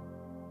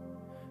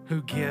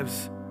 Who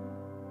gives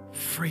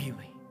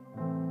freely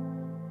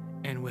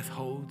and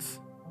withholds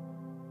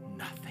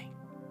nothing.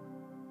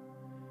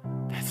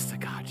 That's the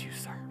God you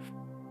serve.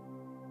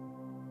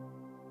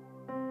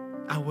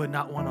 I would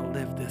not want to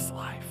live this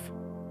life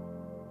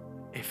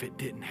if it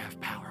didn't have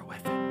power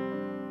with it.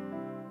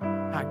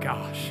 My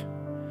gosh,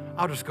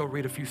 I'll just go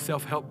read a few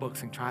self-help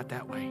books and try it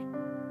that way.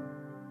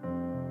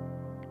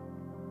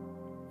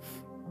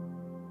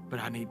 But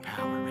I need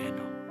power,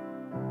 Randall.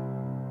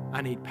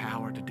 I need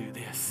power to do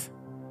this.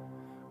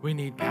 We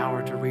need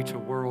power to reach a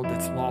world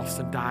that's lost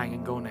and dying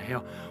and going to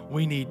hell.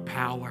 We need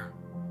power.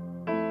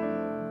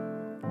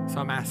 So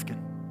I'm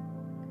asking,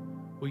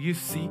 will you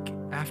seek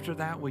after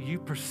that? Will you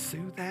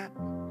pursue that?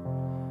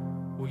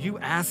 Will you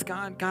ask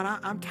God,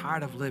 I'm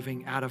tired of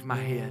living out of my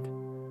head.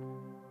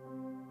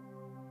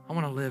 I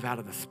want to live out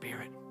of the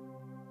Spirit.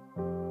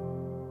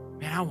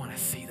 Man, I want to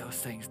see those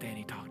things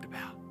Danny talked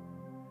about.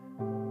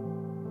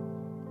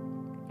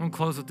 I'm going to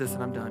close with this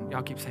and I'm done.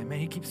 Y'all keep saying, man,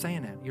 he keeps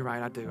saying that. You're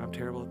right, I do. I'm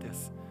terrible at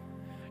this.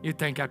 You'd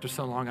think after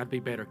so long I'd be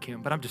better,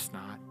 Kim, but I'm just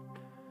not.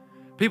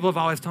 People have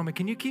always told me,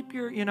 can you keep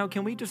your,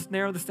 can we just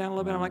narrow this down a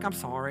little bit? I'm like, I'm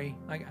sorry.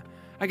 Like,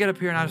 I get up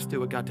here and I just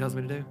do what God tells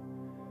me to do.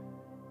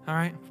 All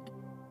right?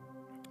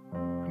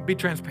 Be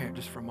transparent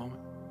just for a moment.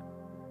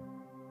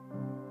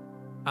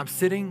 I'm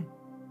sitting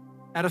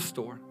at a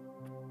store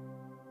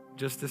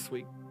just this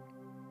week,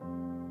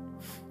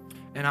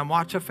 and I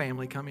watch a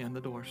family come in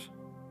the doors.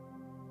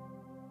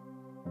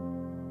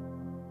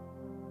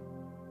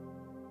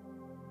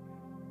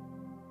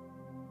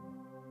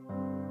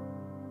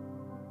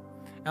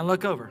 And I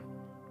look over,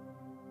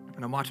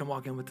 and I'm watching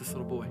walk in with this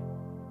little boy.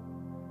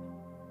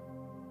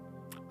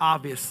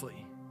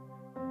 Obviously,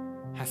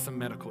 has some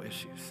medical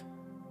issues.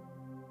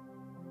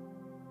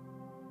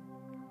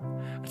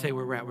 I tell you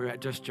where we're at. We're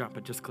at Just Jump.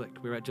 It just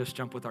clicked. We're at Just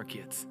Jump with our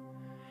kids.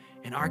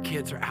 And our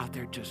kids are out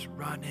there just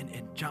running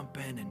and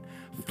jumping and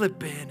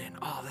flipping and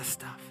all this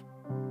stuff.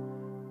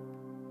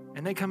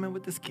 And they come in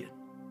with this kid.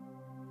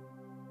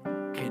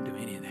 Can't do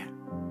any of that.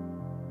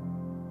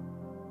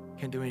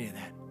 Can't do any of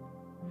that.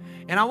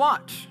 And I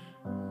watch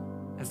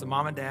as the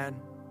mom and dad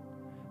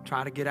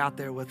try to get out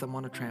there with them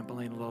on a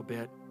trampoline a little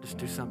bit. Just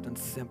do something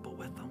simple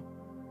with them.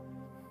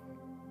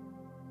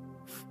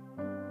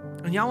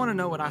 And y'all want to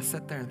know what I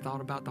sat there and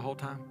thought about the whole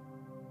time?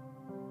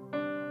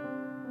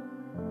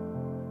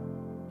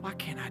 Why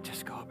can't I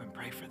just go up and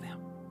pray for them?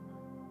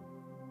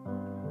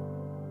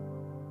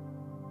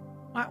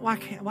 why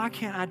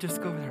can't I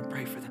just go over there and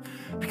pray for them?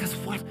 Because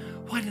what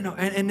you know,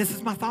 and this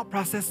is my thought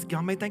process.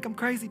 Y'all may think I'm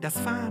crazy. That's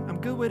fine.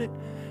 I'm good with it.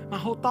 My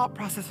whole thought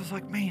process was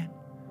like, man,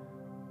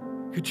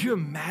 could you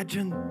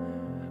imagine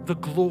the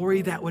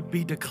glory that would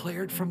be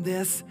declared from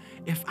this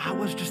if I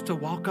was just to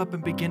walk up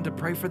and begin to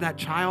pray for that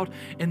child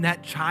and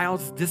that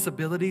child's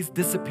disabilities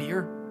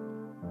disappear?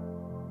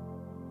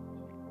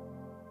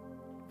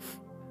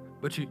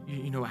 But you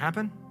know what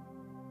happened?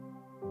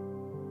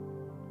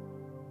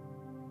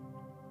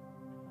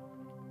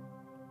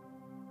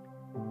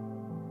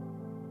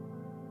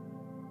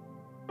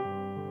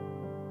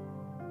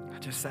 I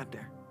just sat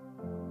there.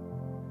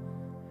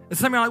 And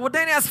some of you are like, well,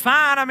 Danny, that's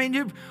fine. I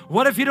mean,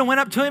 what if you done went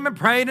up to him and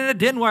prayed and it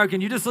didn't work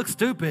and you just look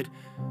stupid?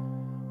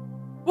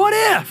 What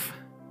if?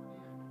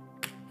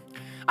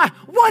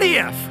 What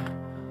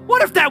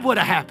if that would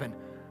have happened?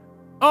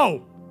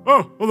 Oh,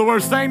 well, the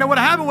worst thing that would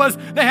have happened was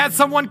they had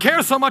someone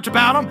care so much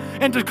about them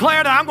and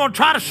declare that I'm going to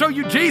try to show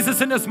you Jesus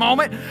in this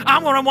moment.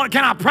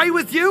 Can I pray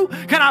with you?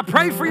 Can I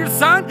pray for your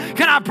son?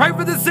 Can I pray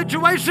for this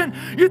situation?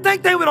 You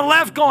think they would have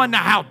left going,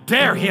 now how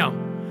dare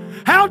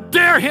him? How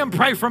dare him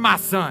pray for my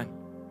son?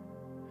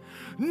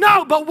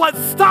 No, but what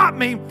stopped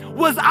me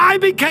was I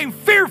became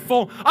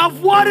fearful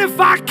of what if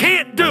I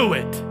can't do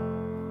it?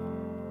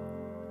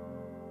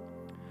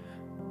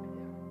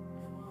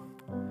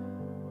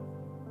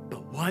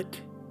 But what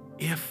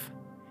if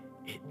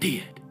it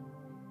did?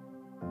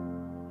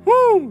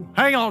 Woo!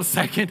 Hang on a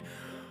second.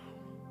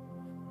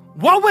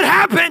 What would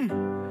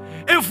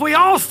happen if we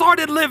all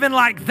started living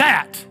like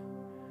that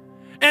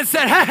and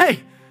said,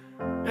 hey,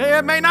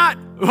 it may not.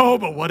 Oh,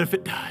 but what if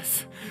it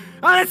does?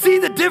 I see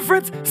the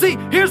difference. See,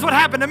 here's what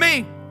happened to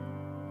me.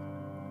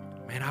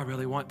 Man, I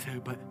really want to,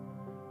 but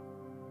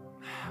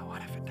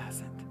what if it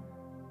doesn't?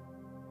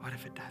 What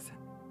if it doesn't?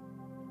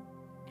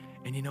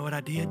 And you know what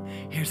I did?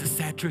 Here's a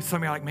sad truth. Some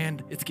of you are like,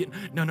 man, it's getting,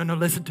 no,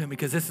 listen to me,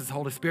 because this is the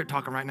Holy Spirit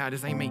talking right now.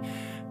 This ain't me.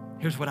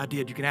 Here's what I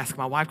did. You can ask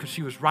my wife, because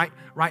she was right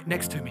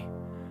next to me.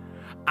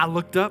 I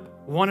looked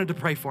up, wanted to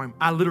pray for him.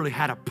 I literally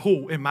had a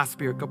pull in my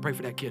spirit. Go pray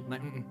for that kid.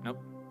 Like, nope.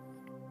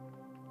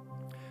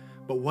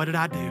 But what did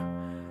I do?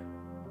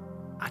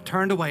 I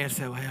turned away and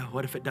said, well,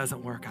 what if it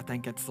doesn't work? I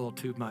think that's a little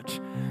too much.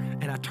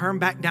 And I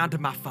turned back down to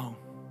my phone.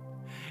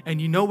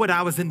 And you know what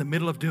I was in the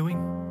middle of doing?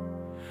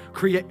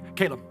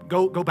 Caleb,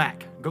 go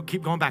back.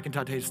 Keep going back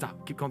until I tell you to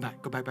stop. Keep going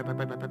back. Go back.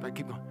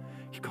 Keep going.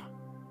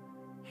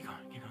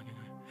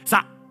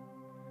 Stop.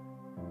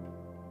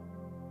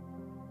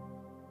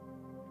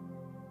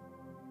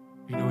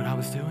 You know what I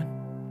was doing?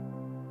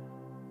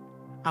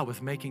 I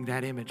was making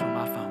that image on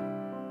my phone.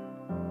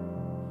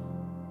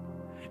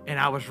 And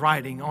I was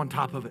writing on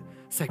top of it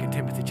 2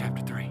 Timothy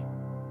chapter 3.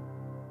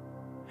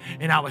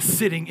 And I was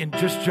sitting in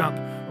Just Jump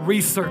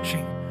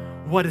researching,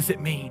 what does it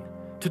mean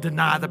to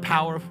deny the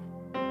power of...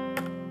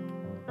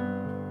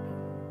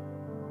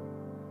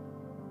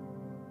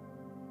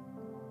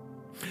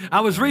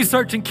 I was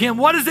researching, Kim,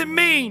 what does it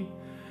mean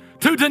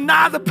to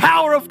deny the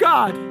power of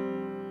God?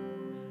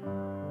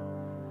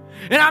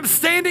 And I'm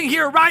standing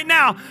here right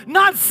now,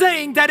 not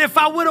saying that if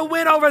I would have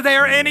went over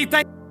there,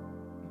 anything,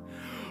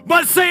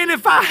 but saying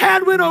if I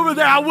had went over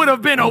there, I would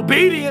have been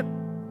obedient.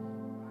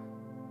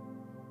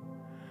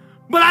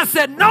 But I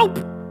said, nope.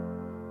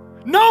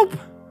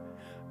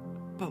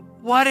 But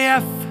what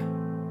if,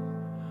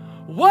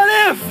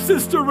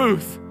 Sister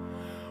Ruth,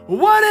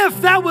 what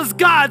if that was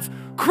God's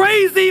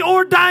crazy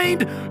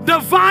ordained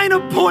divine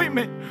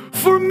appointment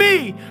for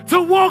me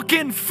to walk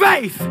in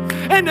faith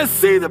and to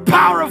see the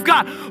power of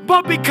God,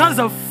 but because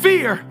of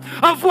fear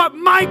of what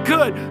might,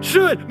 could,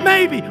 should,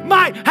 maybe,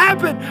 might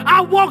happen,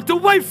 I walked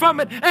away from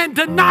it and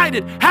denied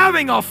it,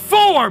 having a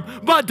form,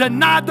 but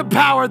denied the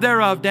power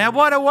thereof. Dad,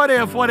 what if?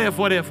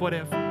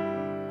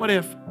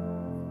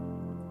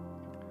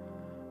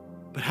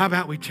 But how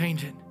about we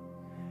change it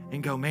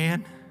and go,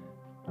 man,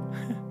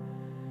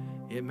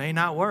 it may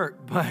not work,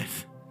 but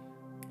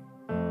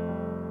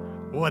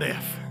what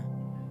if?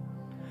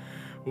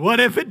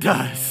 What if it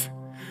does?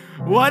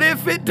 What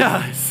if it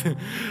does?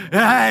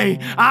 Hey,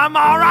 I'm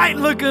all right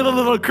looking a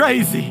little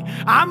crazy.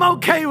 I'm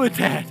okay with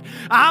that.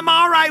 I'm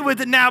all right with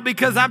it now,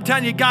 because I'm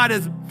telling you, God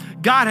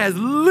has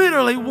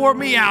literally wore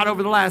me out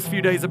over the last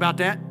few days about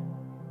that.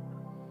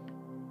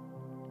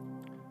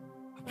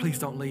 But please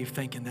don't leave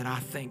thinking that I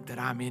think that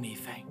I'm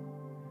anything.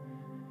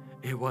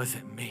 It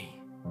wasn't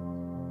me.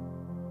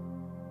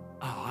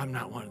 Oh, I'm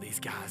not one of these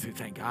guys who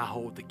think I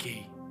hold the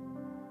key.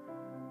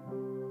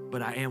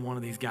 But I am one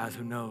of these guys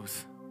who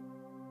knows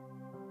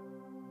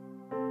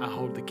I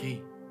hold the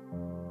key.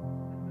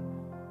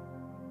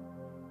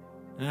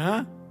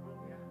 Huh?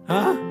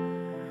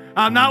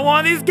 I'm not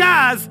one of these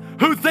guys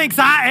who thinks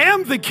I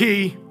am the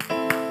key,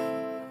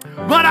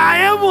 but I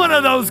am one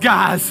of those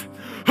guys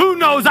who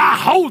knows I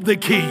hold the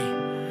key.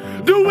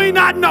 Do we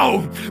not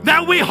know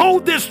that we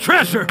hold this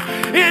treasure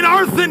in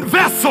earthen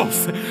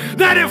vessels?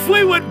 That if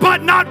we would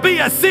but not be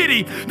a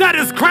city that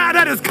is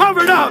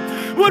covered up,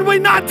 would we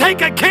not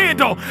take a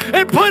candle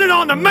and put it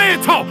on the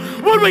mantle?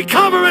 Would we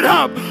cover it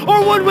up?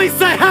 Or would we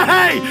say,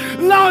 hey,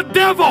 Lord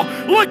devil,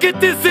 look at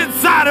this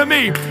inside of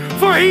me.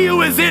 For he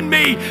who is in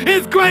me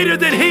is greater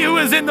than he who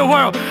is in the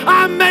world.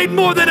 I'm made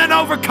more than an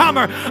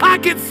overcomer. I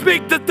can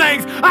speak to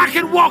things. I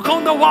can walk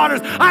on the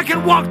waters. I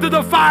can walk through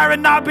the fire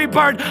and not be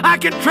burned. I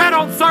can tread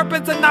on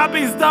serpents and not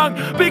be stung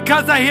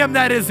because of him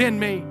that is in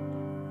me.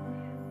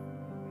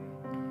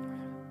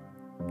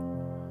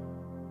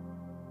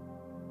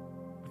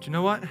 But you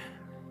know what?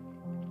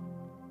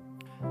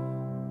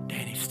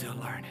 Danny's still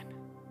learning.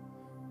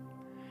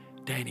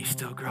 Danny's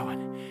still growing.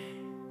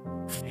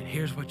 And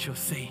here's what you'll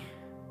see.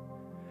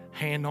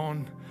 Hand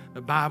on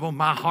the Bible,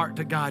 my heart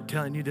to God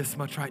telling you this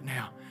much right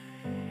now.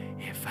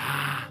 If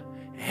I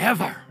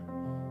ever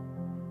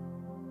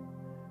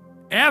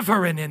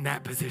am in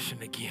that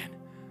position again,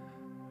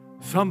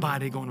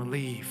 somebody gonna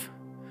leave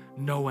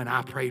knowing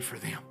I prayed for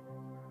them.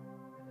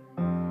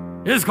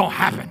 It's gonna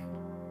happen.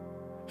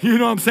 You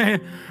know what I'm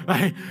saying?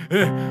 Like,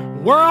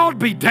 world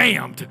be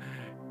damned.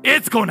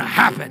 It's gonna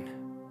happen.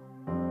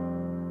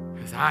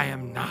 Because I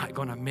am not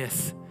gonna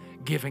miss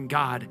giving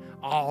God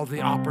all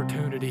the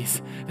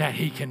opportunities that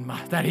he can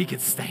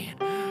stand.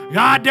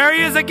 God, there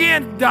he is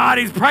again. God,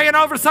 he's praying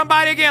over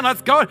somebody again.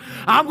 Let's go.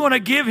 I'm going to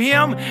give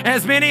him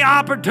as many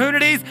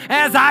opportunities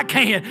as I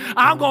can.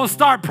 I'm going to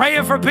start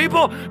praying for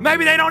people.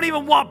 Maybe they don't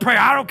even want prayer.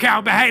 I don't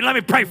care. But hey, let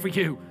me pray for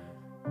you.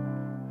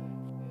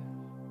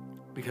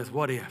 Because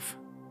what if?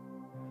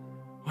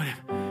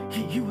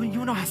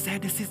 You know how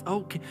sad this is?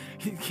 Oh,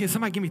 can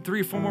somebody give me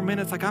 3 or 4 more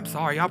minutes? Like, I'm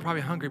sorry. Y'all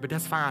probably hungry, but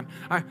that's fine.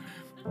 All right.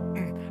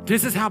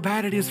 This is how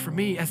bad it is for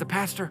me as a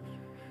pastor.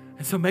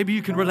 And so maybe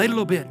you can relate a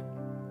little bit.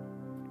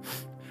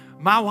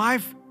 My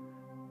wife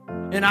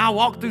and I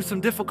walked through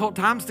some difficult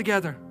times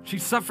together.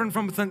 She's suffering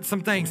from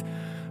some things.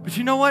 But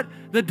you know what?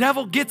 The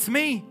devil gets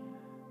me.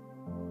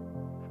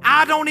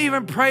 I don't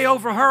even pray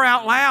over her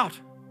out loud.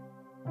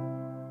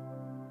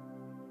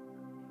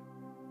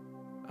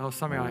 Oh,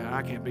 some of y'all are like,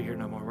 I can't be here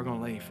no more. We're going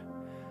to leave.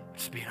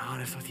 Just being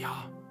honest with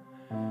y'all.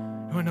 You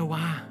want to know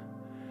why?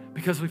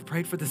 Because we've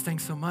prayed for this thing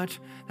so much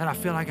that I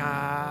feel like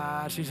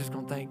she's just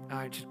going to think,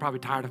 she's probably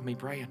tired of me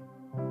praying.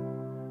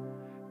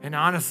 And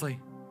honestly,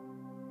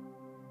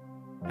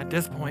 at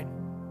this point,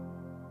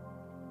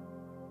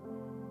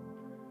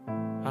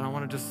 I don't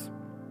want to just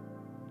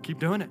keep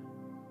doing it.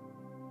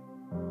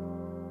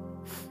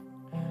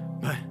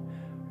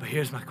 But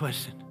here's my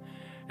question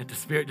that the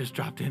Spirit just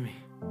dropped in me.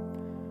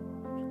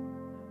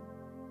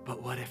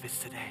 But what if it's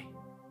today?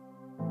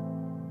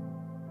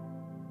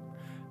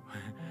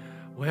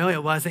 Well,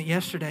 it wasn't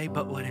yesterday,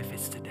 but what if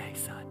it's today,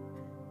 son?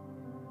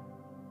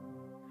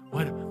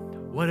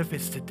 What if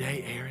it's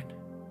today, Aaron?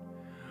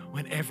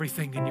 When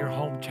everything in your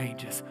home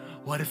changes.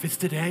 What if it's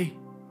today?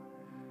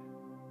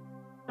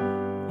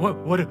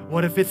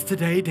 What if it's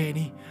today,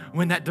 Danny,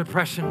 when that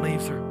depression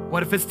leaves her?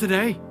 What if it's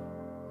today?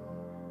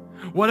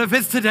 What if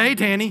it's today,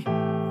 Danny,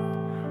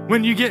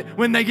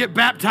 when they get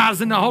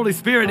baptized in the Holy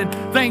Spirit and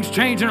things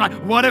change? And like,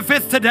 what if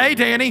it's today,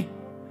 Danny?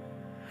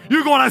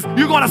 You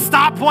gonna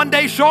stop one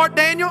day short,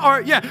 Daniel? Or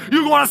you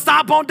gonna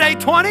stop on day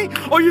 20?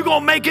 Or you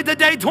gonna make it to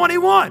day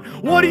 21?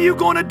 What are you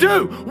gonna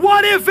do?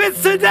 What if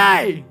it's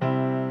today?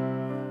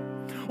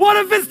 What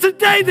if it's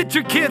today that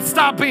your kids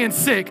stop being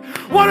sick?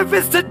 What if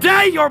it's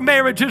today your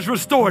marriage is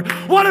restored?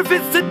 What if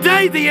it's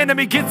today the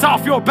enemy gets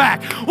off your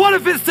back? What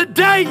if it's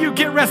today you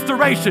get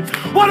restoration?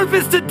 What if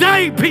it's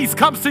today peace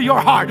comes to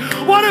your heart?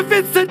 What if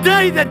it's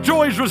today that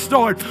joy is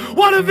restored?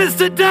 What if it's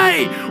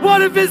today?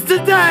 What if it's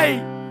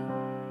today?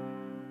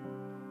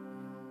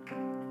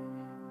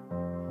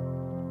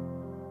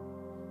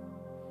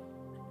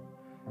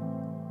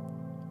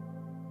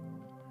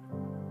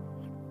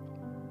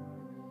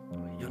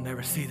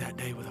 Never see that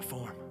day with a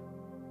form.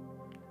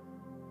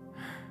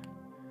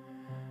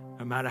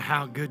 No matter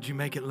how good you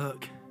make it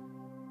look,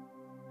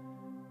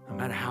 no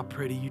matter how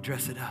pretty you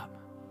dress it up,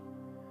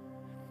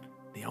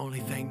 the only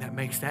thing that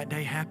makes that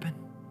day happen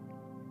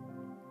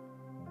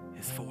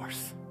is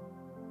force.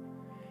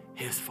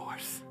 His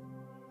force.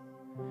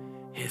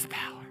 His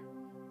power.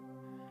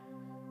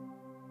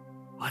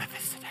 What if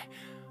it's today?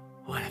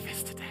 What if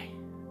it's today?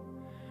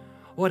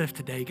 What if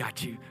today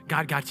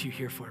God got you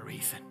here for a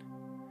reason?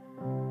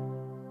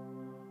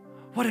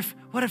 What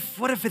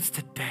if it's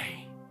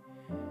today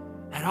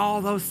that all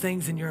those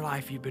things in your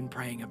life you've been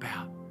praying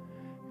about,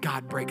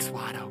 God breaks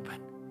wide open?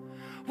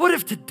 What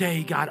if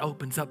today God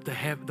opens up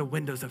the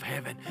windows of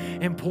heaven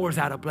and pours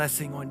out a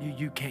blessing on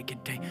you can't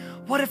contain?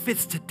 What if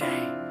it's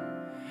today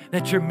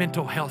that your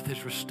mental health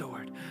is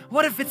restored?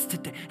 What if it's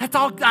today? That's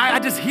all. I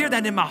just hear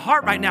that in my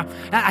heart right now.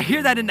 I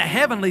hear that in the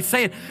heavenly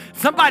saying,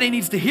 somebody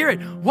needs to hear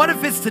it. What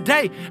if it's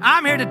today?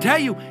 I'm here to tell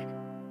you,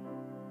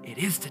 it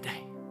is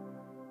today.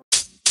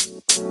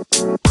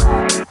 You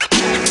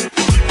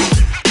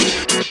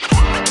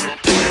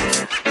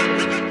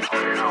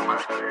know, man.